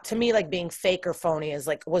fake, that to me, like being fake or phony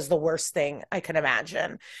was the worst thing I could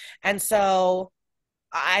imagine. And so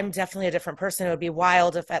I'm definitely a different person. It would be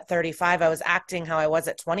wild if at 35 I was acting how I was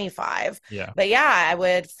at 25. Yeah. But yeah, I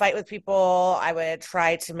would fight with people. I would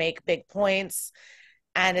try to make big points.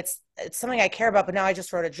 And it's something I care about, but now I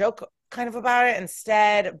just wrote a joke kind of about it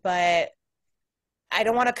instead. But I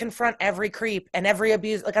don't want to confront every creep and every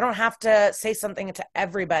abuse. Like I don't have to say something to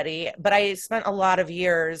everybody, but I spent a lot of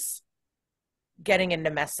years getting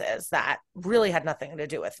into messes that really had nothing to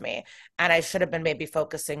do with me. And I should have been maybe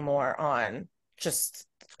focusing more on just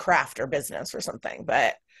craft or business or something.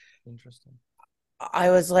 But Interesting. I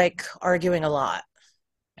was like arguing a lot.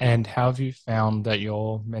 And how have you found that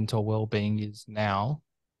your mental well-being is now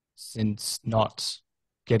since not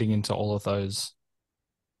getting into all of those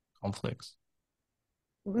conflicts?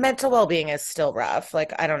 Mental well-being is still rough.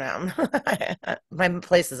 Like, I don't know. My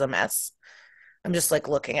place is a mess. I'm just like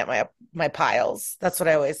looking at my piles. That's what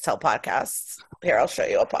I always tell podcasts. Here, I'll show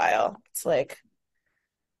you a pile. It's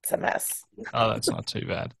a mess. Oh, that's not too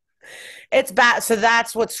bad. It's bad. So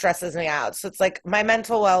that's what stresses me out. So it's like my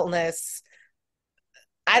mental wellness.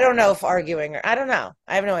 I don't know if arguing or I don't know.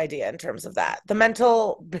 I have no idea in terms of that. The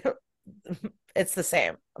mental, it's the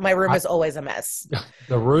same. My room is always a mess.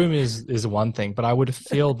 The room is one thing, but I would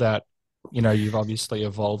feel that, you've obviously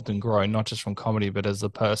evolved and grown, not just from comedy, but as a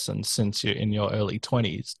person since you're in your early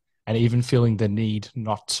 20s, and even feeling the need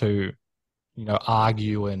not to,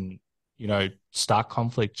 argue and, start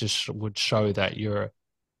conflict just would show that you're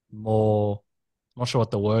more, I'm not sure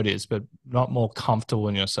what the word is, but not more comfortable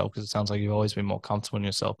in yourself, because it sounds like you've always been more comfortable in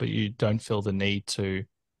yourself, but you don't feel the need to,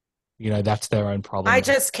 that's their own problem. I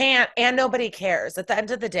just can't, and nobody cares. At the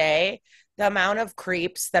end of the day, the amount of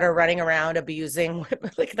creeps that are running around abusing,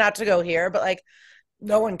 like not to go here, but like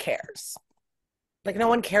no one cares. Like no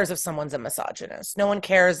one cares if someone's a misogynist. No one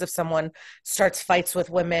cares if someone starts fights with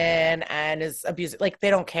women and is abusing. Like they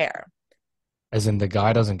don't care. As in the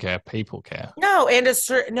guy doesn't care, people care. No,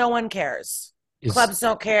 industry, no one cares. Clubs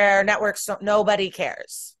don't care, networks don't, nobody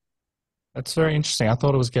cares. That's very interesting. I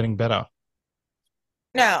thought it was getting better.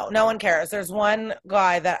 No one cares. There's one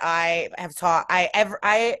guy that I have taught.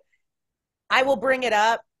 I will bring it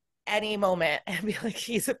up any moment and be like,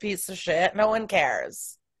 he's a piece of shit. No one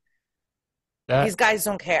cares. These guys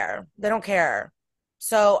don't care. They don't care.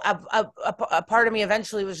 So a part of me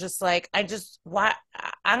eventually was just like, I'm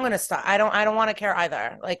going to stop. I don't want to care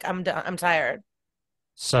either. Like I'm done. I'm tired.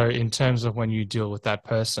 So in terms of when you deal with that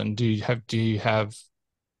person, do you have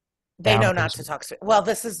they know not to talk to me? Well,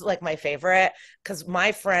 this is like my favorite because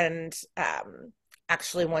my friend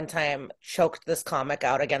actually one time choked this comic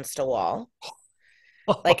out against a wall.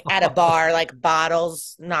 Like at a bar, like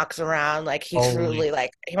bottles knocked around, like he truly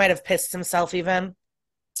like he might have pissed himself even.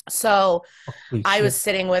 So I was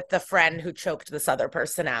sitting with the friend who choked this other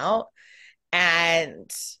person out, and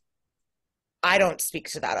I don't speak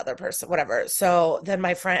to that other person, whatever. So then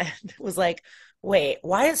my friend was like, wait,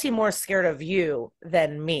 why is he more scared of you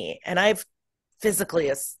than me? And I've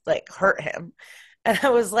physically like hurt him. And I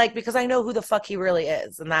was like, because I know who the fuck he really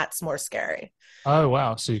is, and that's more scary. Oh,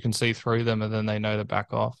 wow. So you can see through them and then they know to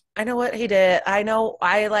back off. I know what he did. I know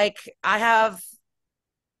I have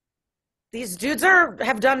these dudes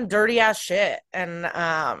have done dirty ass shit. And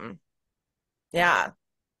yeah.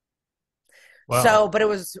 Wow. So, but it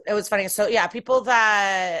was funny. So yeah, people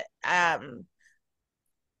that I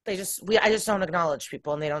just don't acknowledge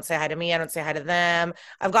people and they don't say hi to me. I don't say hi to them.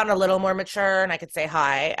 I've gotten a little more mature and I could say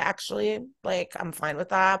hi, actually. Like, I'm fine with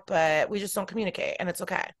that, but we just don't communicate and it's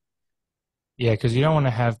okay. Yeah, because you don't want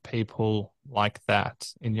to have people like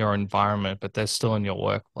that in your environment, but they're still in your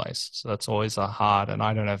workplace. So that's always a hard, and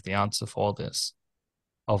I don't have the answer for this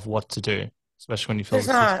of what to do, especially when you feel there's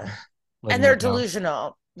not. And they're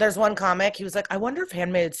delusional. There's one comic, he was like, I wonder if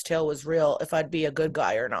Handmaid's Tale was real, if I'd be a good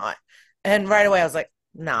guy or not. And right away I was like,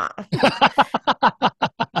 nah.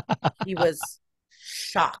 He was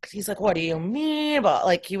shocked. He's like, what do you mean? But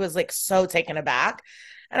like, he was like so taken aback.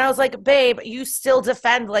 And I was like, babe, you still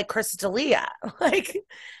defend like Chris D'Elia. Like,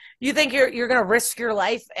 you think you're going to risk your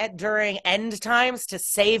life during end times to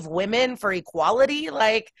save women for equality?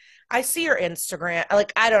 Like, I see your Instagram.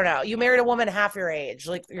 Like, I don't know. You married a woman half your age.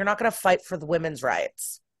 Like, you're not going to fight for the women's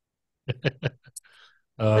rights.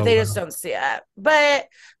 but Oh, they just wow. don't see it. But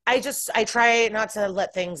I try not to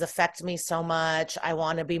let things affect me so much. I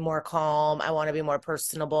want to be more calm. I want to be more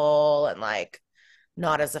personable and like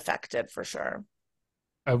not as affected for sure.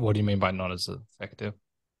 What do you mean by not as effective?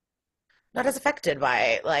 Not as affected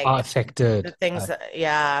by Oh, like the affected. things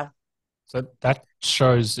yeah. So that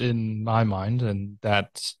shows in my mind, and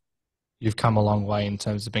that you've come a long way in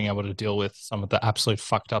terms of being able to deal with some of the absolute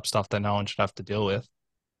fucked up stuff that no one should have to deal with.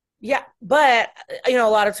 Yeah, but a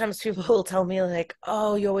lot of times people will tell me like,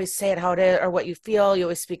 "Oh, you always say it how it is or what you feel, you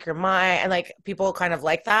always speak your mind." And like people kind of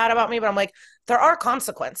like that about me, but I'm like, there are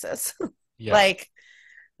consequences. Yeah. Like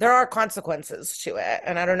there are consequences to it.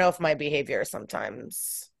 And I don't know if my behavior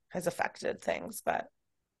sometimes has affected things, but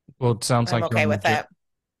Well, it sounds I'm like you're okay on the with it.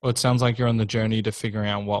 well, it sounds like you're on the journey to figuring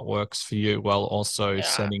out what works for you while also Yeah.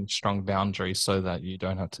 setting strong boundaries so that you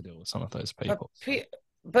don't have to deal with some of those But people. So, pe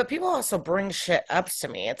but people also bring shit up to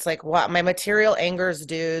me. It's like what my material angers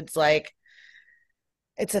dudes, like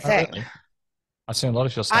it's a oh, thing. really? I've seen a lot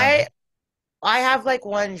of your stand-up. I I have like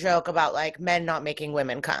one joke about like men not making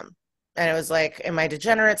women come. And it was like in my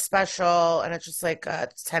degenerate special, and it's just like a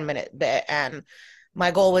 10-minute bit. And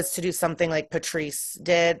my goal was to do something like Patrice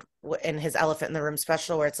did in his Elephant in the Room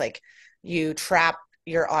special, where it's like you trap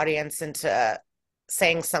your audience into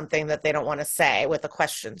saying something that they don't want to say with the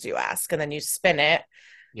questions you ask, and then you spin it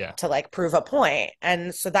Yeah. to like prove a point.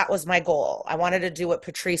 And so that was my goal. I wanted to do what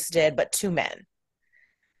Patrice did, but two men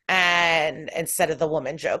and instead of the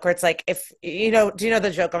woman joke, or it's like if do you know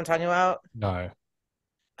the joke I'm talking about? No.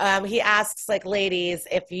 He asks like ladies,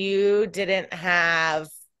 if you didn't have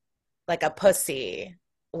like a pussy,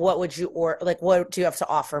 what would you or like what do you have to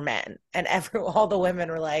offer men? And all the women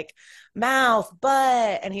were like, mouth,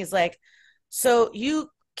 butt, and he's like, so you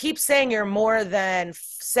keep saying you're more than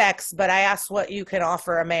sex, but I asked what you can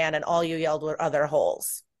offer a man, and all you yelled were other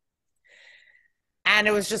holes. And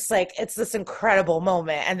it was just like it's this incredible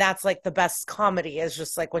moment, and that's like the best comedy is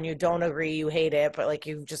just like when you don't agree, you hate it, but like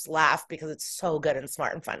you just laugh because it's so good and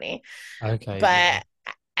smart and funny. Okay. Yeah. But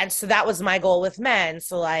and so that was my goal with men.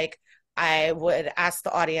 So like I would ask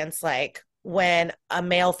the audience like when a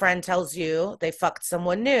male friend tells you they fucked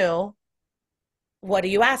someone new, what do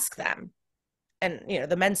you ask them? And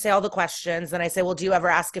the men say all the questions, then I say, well, do you ever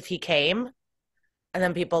ask if he came? And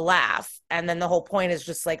then people laugh, and then the whole point is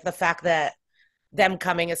just like the fact that them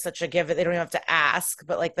coming is such a given. They don't even have to ask,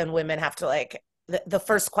 but like then women have to like the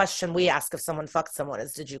first question we ask if someone fucked someone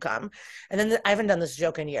is, did you come? And then I haven't done this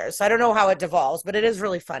joke in years, so I don't know how it devolves, but it is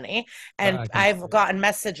really funny. And I can see I've it. gotten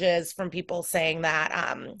messages from people saying that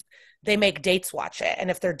they make dates watch it, and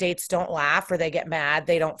if their dates don't laugh or they get mad,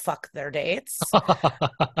 they don't fuck their dates.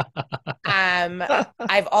 um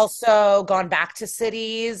I've also gone back to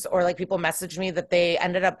cities, or like people message me that they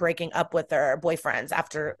ended up breaking up with their boyfriends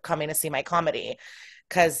after coming to see my comedy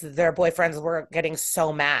because their boyfriends were getting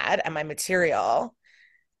so mad at my material.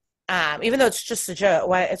 Even though it's just a joke,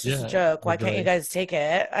 why it's just a Yeah, joke, I why can't you agree. guys take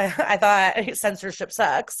it? I thought censorship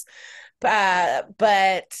sucks. But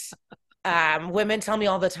women tell me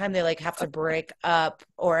all the time they like have to break up,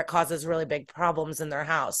 or it causes really big problems in their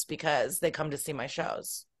house because they come to see my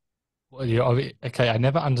shows. Well, okay. I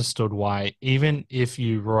never understood why, even if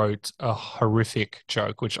you wrote a horrific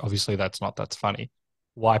joke, which obviously that's funny,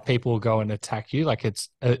 why people go and attack you. Like it's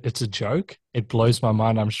a joke. It blows my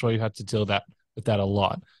mind. I'm sure you had to deal with that a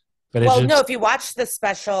lot. But it's Well, no, just if you watch the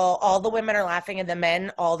special, all the women are laughing and the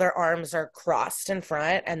men, all their arms are crossed in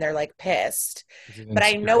front and they're like pissed. is it But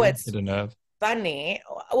I know insecurity? it's Hit a nerve. funny.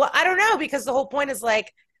 Well, I don't know, because the whole point is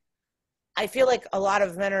like I feel like a lot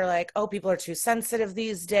of men are like, oh, people are too sensitive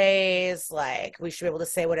these days. Like we should be able to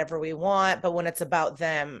say whatever we want. But when it's about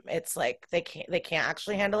them, it's like they can't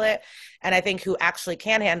actually handle it. And I think who actually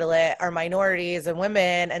can handle it are minorities and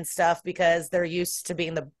women and stuff because they're used to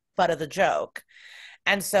being the butt of the joke.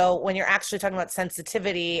 And so when you're actually talking about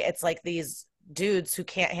sensitivity, it's like these dudes who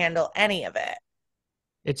can't handle any of it.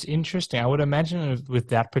 It's interesting. I would imagine with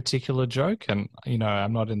that particular joke, and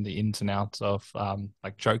I'm not in the ins and outs of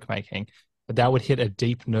like joke making, but that would hit a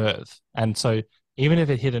deep nerve. And so even if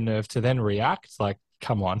it hit a nerve to then react, like,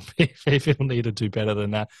 come on, people need to do better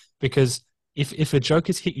than that. Because if a joke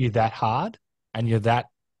has hit you that hard and you're that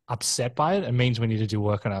upset by it, it means we need to do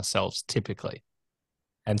work on ourselves typically.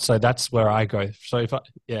 And so that's where I go. So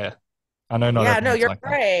yeah, I know not Yeah, no, everyone's you're like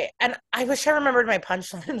that. right. And I wish I remembered my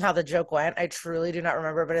punchline and how the joke went. I truly do not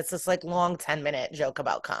remember, but it's this like long 10-minute joke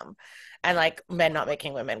about cum and like men not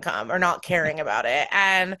making women come or not caring about it.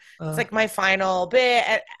 And it's Uh, like my final bit.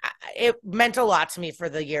 And it meant a lot to me for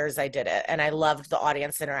the years I did it. And I loved the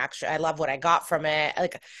audience interaction. I love what I got from it.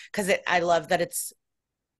 Like, because I love that it's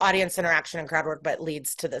audience interaction and crowd work, but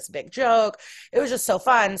leads to this big joke. It was just so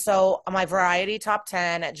fun. So my variety top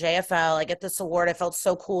 10 at JFL, I get this award. I felt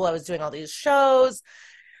so cool. I was doing all these shows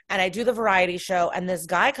and I do the variety show. And this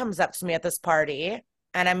guy comes up to me at this party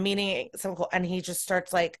and I'm meeting some cool, and he just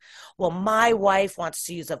starts like, well, my wife wants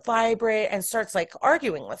to use a vibrate, and starts like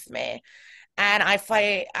arguing with me. And I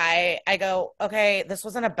fight, I go, okay, this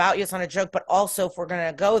wasn't about you, it's not a joke, but also if we're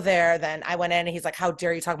gonna go there, then I went in and he's like, how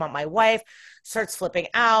dare you talk about my wife? Starts flipping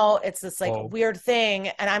out. It's this like weird thing.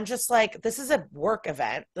 And I'm just like, this is a work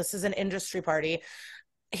event. This is an industry party.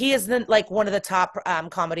 He is like one of the top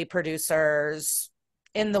comedy producers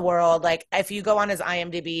in the world. Like if you go on his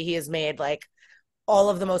IMDb, he has made like all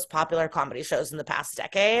of the most popular comedy shows in the past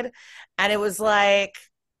decade. And it was like,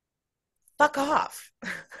 fuck off.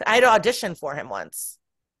 I had to audition for him once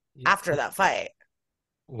after that fight.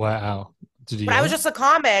 Wow. Did you? But I was just a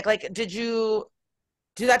comic. Like, did you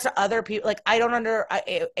do that to other people? Like, I don't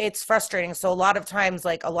it's frustrating. So a lot of times,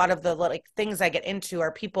 like a lot of the like things I get into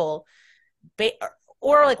are people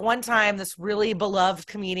or like one time this really beloved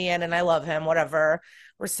comedian, and I love him, whatever.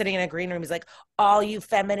 We're sitting in a green room. He's like, all you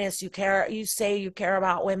feminists, you say you care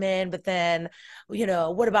about women, but then,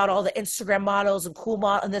 what about all the Instagram models and cool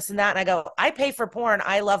models and this and that? And I go, I pay for porn.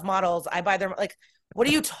 I love models. I buy them. Like, what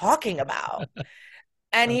are you talking about?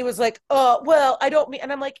 And he was like, oh, well, I don't mean,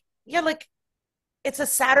 and I'm like, yeah, like, it's a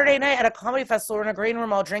Saturday night at a comedy festival. We're in a green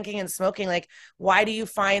room all drinking and smoking. Like, why do you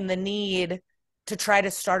find the need to try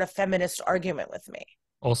to start a feminist argument with me?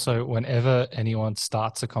 Also, whenever anyone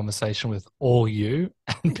starts a conversation with all you,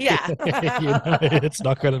 yeah, it's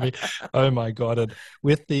not going to be, oh my God. And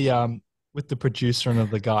with the producer and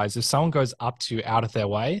of the guys, if someone goes up to you out of their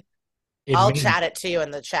way, I'll chat it to you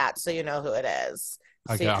in the chat so you know who it is.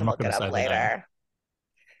 So okay, you can look it up later.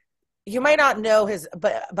 You might not know his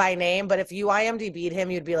by name, but if you IMDb'd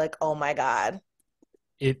him, you'd be like, oh my God.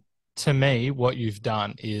 To me, what you've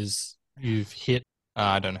done is you've hit,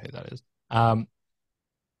 I don't know who that is.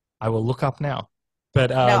 I will look up now.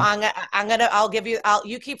 But no, I'll give you,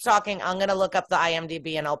 you keep talking. I'm going to look up the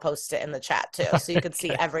IMDb and I'll post it in the chat too. So you can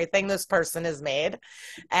see everything this person has made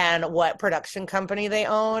and what production company they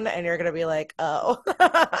own. And you're going to be like, oh.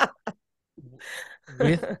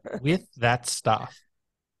 with that stuff,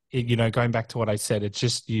 going back to what I said, it's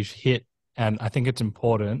just you've hit, and I think it's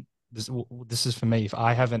important. This is for me. If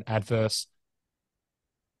I have an adverse,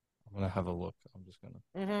 I'm going to have a look. I'm just going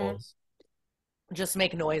to pause. Just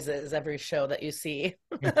make noises every show that you see.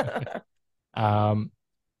 It's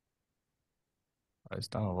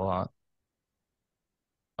done a lot.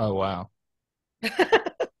 Oh, wow.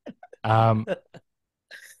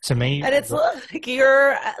 To me, and it's like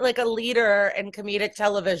you're like a leader in comedic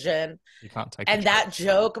television. You can't take and that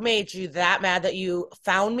joke made you that mad that you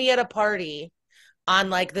found me at a party on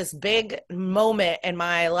like this big moment in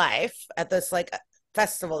my life at this like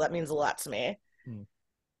festival that means a lot to me.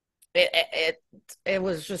 It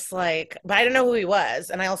was just like, but I didn't know who he was,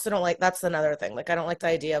 and I also don't like, that's another thing, like I don't like the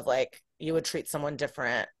idea of like you would treat someone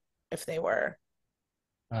different if they were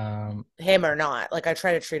him or not. Like I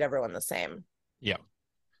try to treat everyone the same.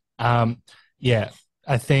 Yeah,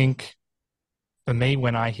 I think for me,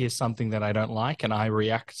 when I hear something that I don't like and I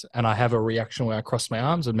react and I have a reaction where I cross my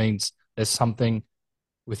arms, it means there's something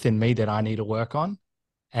within me that I need to work on,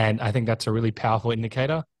 and I think that's a really powerful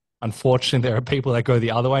indicator. Unfortunately, there are people that go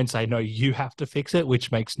the other way and say, no, you have to fix it,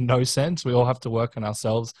 which makes no sense. We all have to work on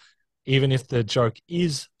ourselves. Even if the joke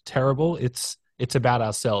is terrible, it's about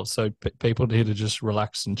ourselves. So people need to just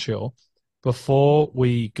relax and chill. Before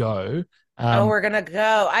we go... we're going to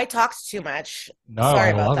go. I talked too much. No,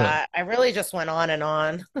 sorry about that. I really just went on and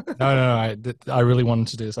on. No. I really wanted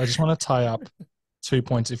to do this. I just want to tie up 2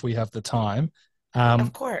 points if we have the time.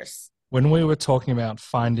 Of course. When we were talking about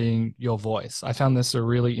finding your voice, I found this a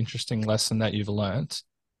really interesting lesson that you've learned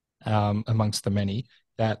amongst the many,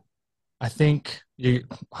 that I think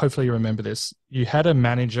hopefully you remember this. You had a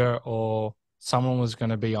manager or someone was going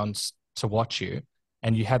to be on to watch you,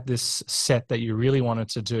 and you had this set that you really wanted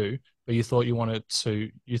to do, but you thought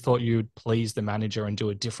you would please the manager and do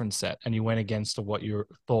a different set, and you went against what you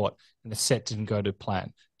thought, and the set didn't go to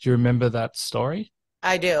plan. Do you remember that story?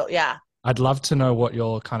 I do, yeah. I'd love to know what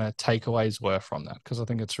your kind of takeaways were from that, because I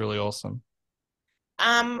think it's really awesome.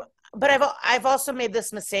 But I've also made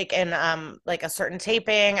this mistake in like a certain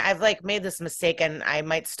taping. I've like made this mistake, and I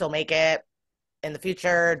might still make it in the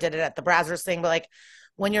future. Did it at the Brazzers thing, but like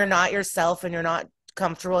when you're not yourself and you're not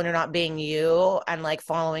comfortable and you're not being you and like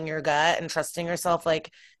following your gut and trusting yourself,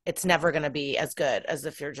 like it's never going to be as good as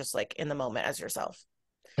if you're just like in the moment as yourself.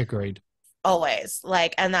 Agreed. always.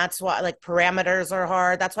 Like, and that's why like parameters are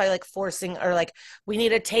hard. That's why like forcing or like we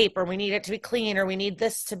need a tape or we need it to be clean or we need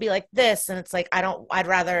this to be like this. And it's like I'd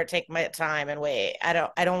rather take my time and wait. I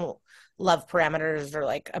don't love parameters or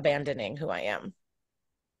like abandoning who I am.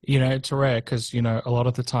 You know, it's rare because, you know, a lot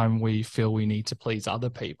of the time we feel we need to please other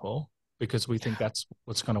people because we think that's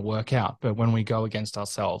what's going to work out. But when we go against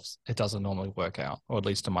ourselves, it doesn't normally work out, or at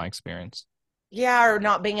least in my experience. Yeah, or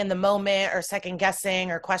not being in the moment or second guessing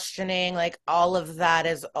or questioning, like all of that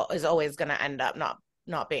is always going to end up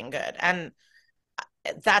not being good. And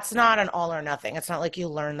that's not an all or nothing. It's not like you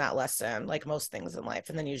learn that lesson like most things in life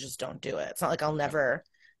and then you just don't do it. It's not like I'll Yeah. never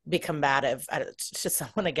be combative to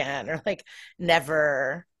someone again or like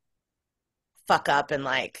never fuck up and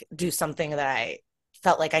like do something that I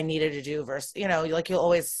felt like I needed to do versus, like you'll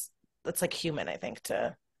always, it's like human, I think,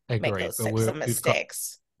 to make Agree. those But some we've got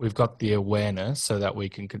mistakes. we've got the awareness so that we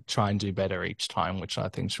can try and do better each time, which I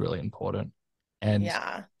think is really important. And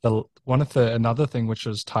Yeah. another thing which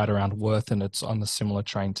was tied around worth, and it's on the similar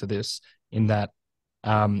train to this, in that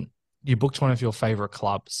um, you booked one of your favorite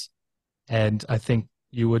clubs, and I think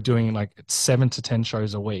you were doing like 7 to 10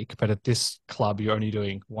 shows a week, but at this club you're only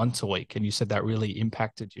doing once a week, and you said that really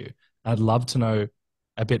impacted you. I'd love to know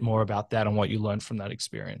a bit more about that and what you learned from that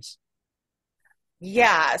experience.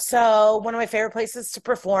 Yeah. So one of my favorite places to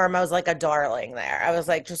perform, I was like a darling there. I was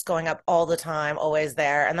like just going up all the time, always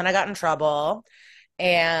there. And then I got in trouble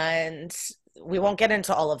and we won't get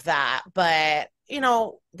into all of that, but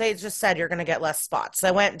they just said you're going to get less spots. So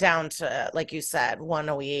I went down to, like you said, one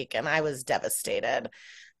a week and I was devastated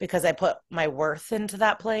because I put my worth into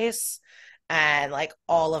that place and like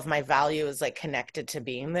all of my value is like connected to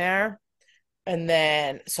being there. And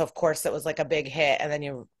then, so of course it was like a big hit. And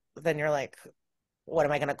then you're like, what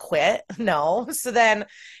am I going to quit? No. So then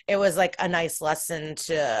it was like a nice lesson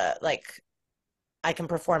to like, I can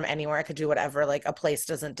perform anywhere. I could do whatever. Like a place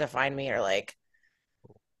doesn't define me or like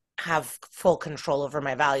have full control over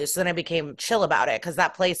my values. So then I became chill about it because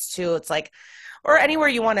that place too, it's like, or anywhere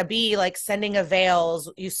you want to be, like sending a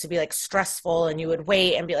veils used to be like stressful and you would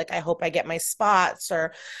wait and be like, I hope I get my spots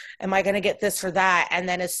or am I going to get this or that? And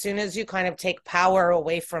then as soon as you kind of take power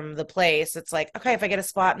away from the place, it's like, okay, if I get a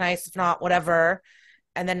spot, nice. If not, whatever.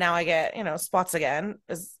 And then now I get, spots again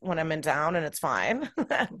is when I'm in town and it's fine.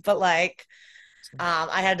 But like,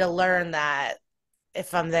 I had to learn that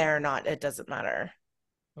if I'm there or not, it doesn't matter.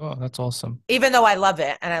 Oh, that's awesome. Even though I love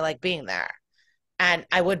it and I like being there. And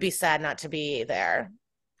I would be sad not to be there,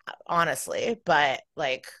 honestly, but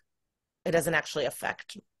like it doesn't actually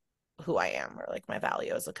affect who I am or like my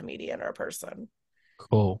value as a comedian or a person.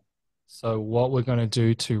 Cool. So what we're going to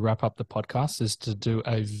do to wrap up the podcast is to do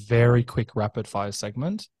a very quick rapid fire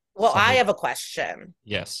segment. Well, So I have a question.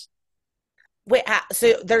 yes. Wait,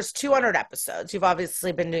 so there's 200 episodes. You've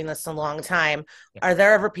obviously been doing this a long time. Yeah. Are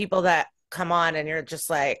there ever people that come on and you're just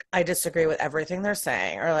like, I disagree with everything they're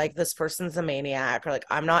saying, or like this person's a maniac, or like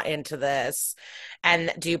I'm not into this?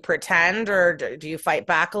 And do you pretend or do you fight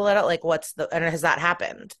back a little? Like, and has that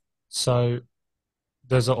happened? So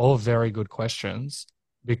those are all very good questions.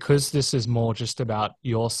 Because this is more just about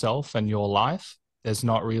yourself and your life, there's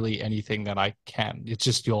not really anything that I can. It's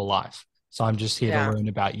just your life. So I'm just here to Yeah. learn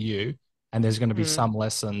about you. And there's going to be Mhm. some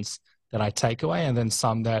lessons that I take away and then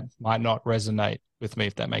some that might not resonate with me,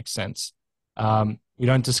 if that makes sense. We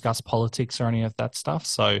don't discuss politics or any of that stuff.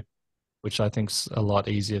 So, which I think's a lot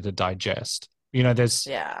easier to digest. You know, there's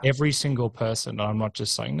Yeah. every single person, and I'm not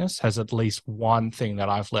just saying this, has at least one thing that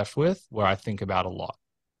I've left with where I think about a lot.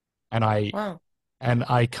 And Wow.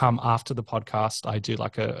 I come after the podcast, I do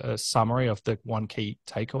like a summary of the one key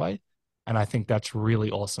takeaway. And I think that's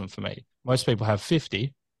really awesome for me. Most people have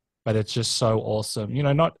 50, but it's just so awesome.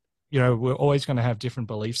 We're always going to have different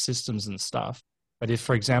belief systems and stuff. But if,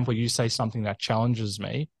 for example, you say something that challenges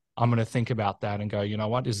me, I'm going to think about that and go, you know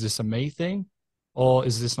what, is this a me thing? Or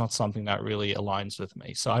is this not something that really aligns with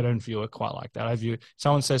me? So I don't view it quite like that. I view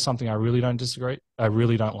someone says something I really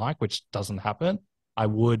don't like, which doesn't happen. I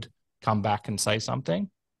would come back and say something,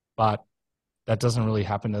 but that doesn't really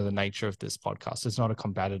happen to the nature of this podcast. It's not a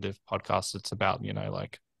combative podcast. It's about,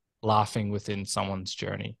 like laughing within someone's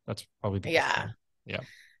journey. That's probably the best Yeah. way. Yeah.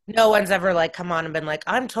 No one's ever like come on and been like,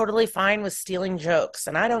 I'm totally fine with stealing jokes,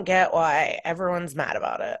 and I don't get why everyone's mad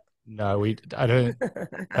about it. No, I don't,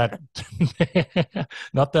 that,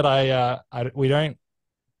 not that we don't,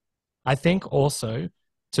 I think also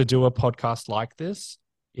to do a podcast like this,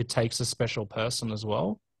 it takes a special person as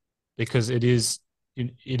well, because it is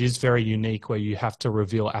very unique where you have to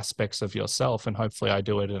reveal aspects of yourself, and hopefully I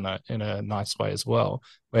do it in a nice way as well,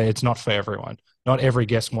 where it's not for everyone. Not every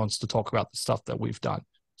guest wants to talk about the stuff that we've done.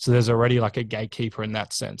 So there's already like a gatekeeper in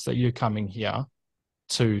that sense that you're coming here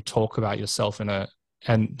to talk about yourself and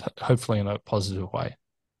hopefully in a positive way.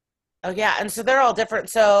 Oh yeah, and so they're all different.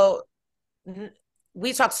 So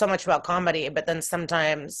we talk so much about comedy, but then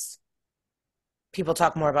sometimes people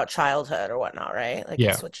talk more about childhood or whatnot, right? Like it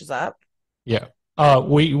Yeah. switches up. Yeah. And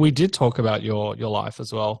We did talk about your life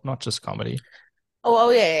as well, not just comedy. oh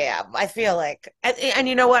yeah, yeah, yeah. I feel like, and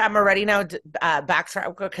you know what? I'm already now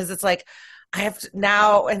backtrack because it's like I have to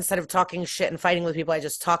now instead of talking shit and fighting with people, I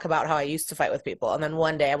just talk about how I used to fight with people, and then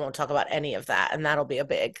one day I won't talk about any of that, and that'll be a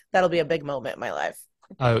big moment in my life.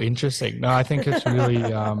 Oh, interesting. No, I think it's really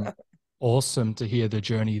awesome to hear the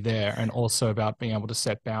journey there and also about being able to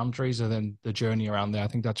set boundaries and then the journey around there. I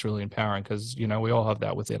think that's really empowering because, you know, we all have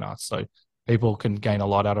that within us. So people can gain a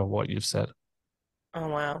lot out of what you've said. Oh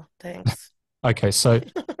wow, thanks. Okay, so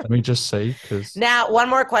let me just see because Now, one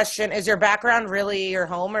more question. Is your background really your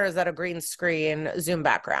home or is that a green screen Zoom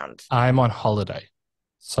background? I'm on holiday.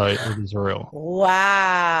 So it is real.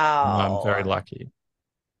 And I'm very Wow. lucky.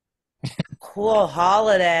 Cool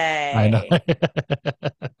I know. holiday.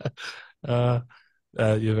 uh,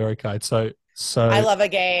 you're very kind. So, I so love a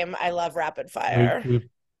game. I love rapid we, fire. we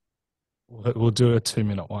we'll do a 2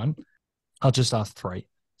 minute one. I'll just ask three.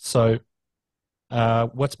 So,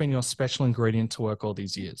 what's been your special ingredient to work all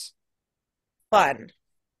these years? Fun.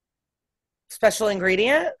 Special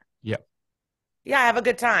ingredient? Yep. Yeah, I have a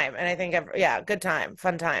good time. And I think, yeah, good time,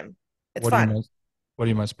 fun time. It's What are you fun. most What are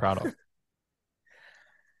you most proud of?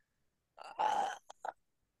 Uh,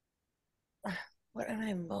 what am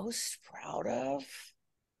I most proud of?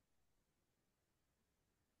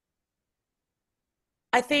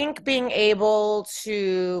 I think being able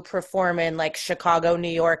to perform in like Chicago, New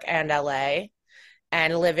York, and LA,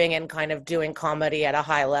 and living and kind of doing comedy at a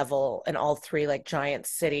high level in all three like giant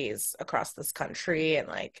cities across this country and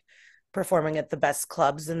like performing at the best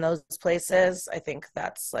clubs in those places. I think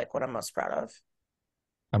that's like what I'm most proud of.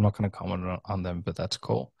 I'm not going to comment on them, but that's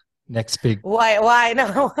cool. Next big, Why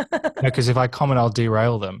no? no, because if I comment, I'll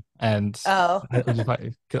derail them. And Oh. I think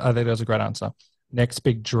that's a great answer. Next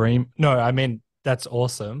big dream. No, I mean, that's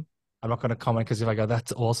awesome. I'm not going to comment because if I go,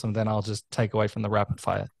 that's awesome, then I'll just take away from the rapid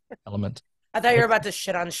fire element. I thought you were Next, about to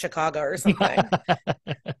shit on Chicago or something.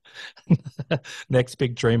 next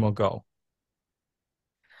big dream or goal.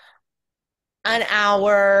 An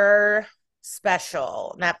hour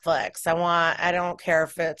special Netflix. I don't care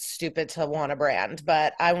if it's stupid to want a brand,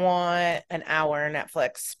 but I want an hour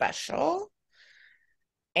Netflix special.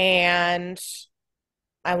 And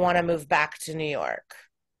I want to move back to New York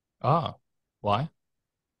Ah, why?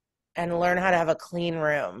 and learn how to have a clean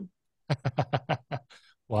room.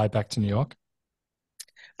 Why back to New York?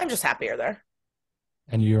 I'm just happier there.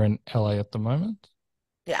 And you're in LA at the moment?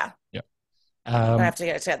 Yeah. Yeah. I have to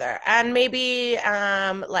get it together. And maybe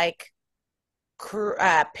like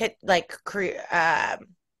pit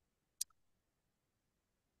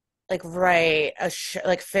like write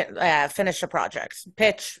a finish a project,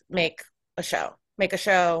 pitch, make a show,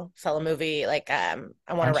 sell a movie. Like I want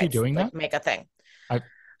to aren't you write doing like that? make a thing. I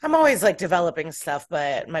I'm always like developing stuff,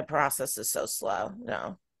 but my process is so slow.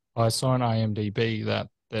 No. I saw on IMDb that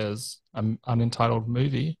there's an unentitled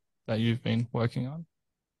movie that you've been working on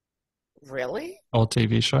Really? or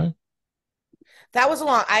TV show. That was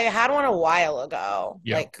I had one a while ago,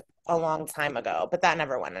 Yeah. like a long time ago, but that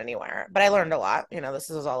never went anywhere. But I learned a lot. You know, this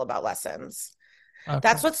is all about lessons. Okay.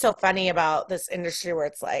 That's what's so funny about this industry where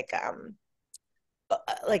it's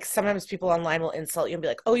like sometimes people online will insult you and be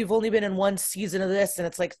like, "Oh, you've only been in one season of this." And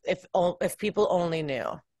it's like if people only knew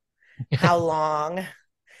how long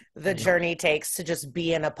the Yeah. journey takes to just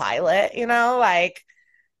be in a pilot, you know? Like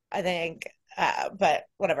I think but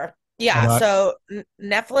whatever. And Yeah, so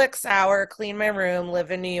Netflix hour, clean my room,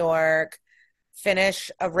 live in New York, finish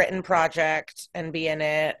a written project and be in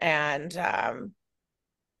it and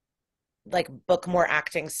like book more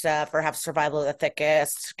acting stuff or have Survival of the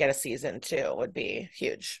Thickest, get a season two would be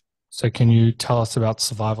huge. so can you tell us about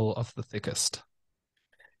Survival of the Thickest?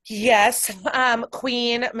 Yes,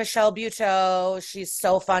 Queen Michelle Buteau, she's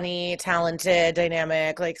so funny, talented,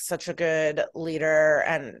 dynamic, like such a good leader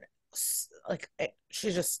and like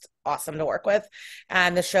she's just awesome to work with.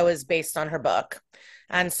 And the show is based on her book.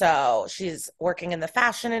 And so she's working in the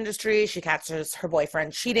fashion industry. She catches her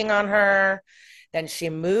boyfriend cheating on her. Then she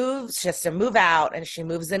has to move out and she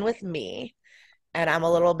moves in with me. And I'm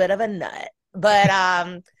a little bit of a nut. But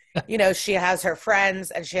you know, she has her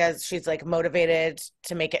friends and she's like motivated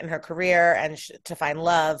to make it in her career and to find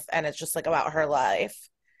love. And it's just like about her life.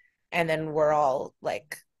 And then we're all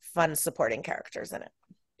like fun supporting characters in it.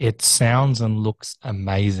 It sounds and looks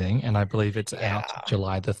amazing, and I believe it's out Yeah.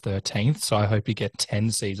 July the 13th, so I hope you get 10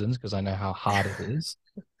 seasons because I know how hard it is.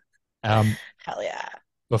 Um, Hell yeah.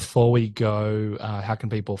 Before we go, how can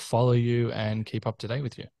people follow you and keep up to date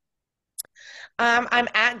with you? I'm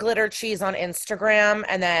at Glitter Cheese on Instagram,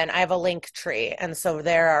 and then I have a link tree, and so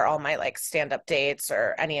there are all my like stand-up dates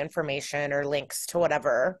or any information or links to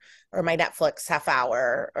whatever, or my Netflix half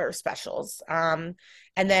hour or specials. And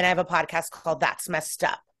then I have a podcast called That's Messed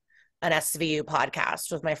Up, an SVU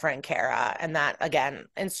podcast with my friend Kara, and that again,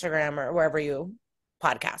 Instagram or wherever you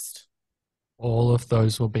podcast. All of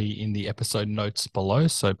those will be in the episode notes below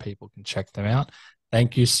so people can check them out.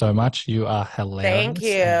 Thank you so much. You are hilarious. Thank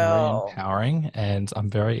you. And very empowering, and I'm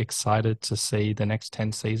very excited to see the next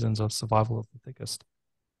 10 seasons of Survival of the Thickest.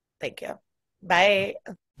 Thank you. Bye.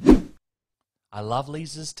 I love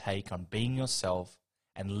Liza's take on being yourself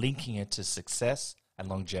and linking it to success and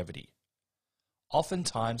longevity.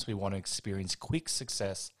 Oftentimes we want to experience quick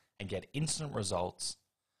success and get instant results.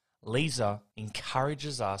 Liza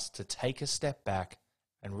encourages us to take a step back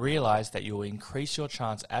and realize that you will increase your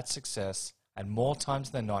chance at success and more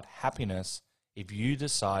times than not happiness if you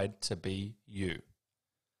decide to be you.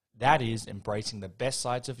 That is embracing the best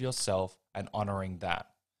sides of yourself and honoring that.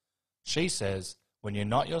 She says, when you're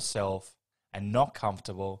not yourself and not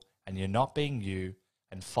comfortable and you're not being you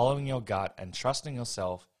and following your gut and trusting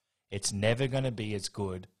yourself, it's never going to be as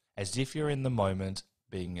good as if you're in the moment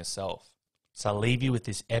being yourself. So I'll leave you with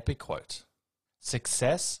this epic quote.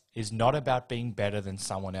 Success is not about being better than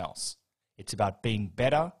someone else. It's about being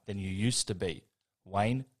better than you used to be.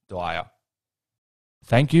 Wayne Dwyer.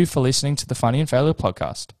 Thank you for listening to the Funny and Failure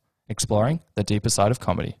podcast, exploring the deeper side of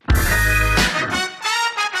comedy.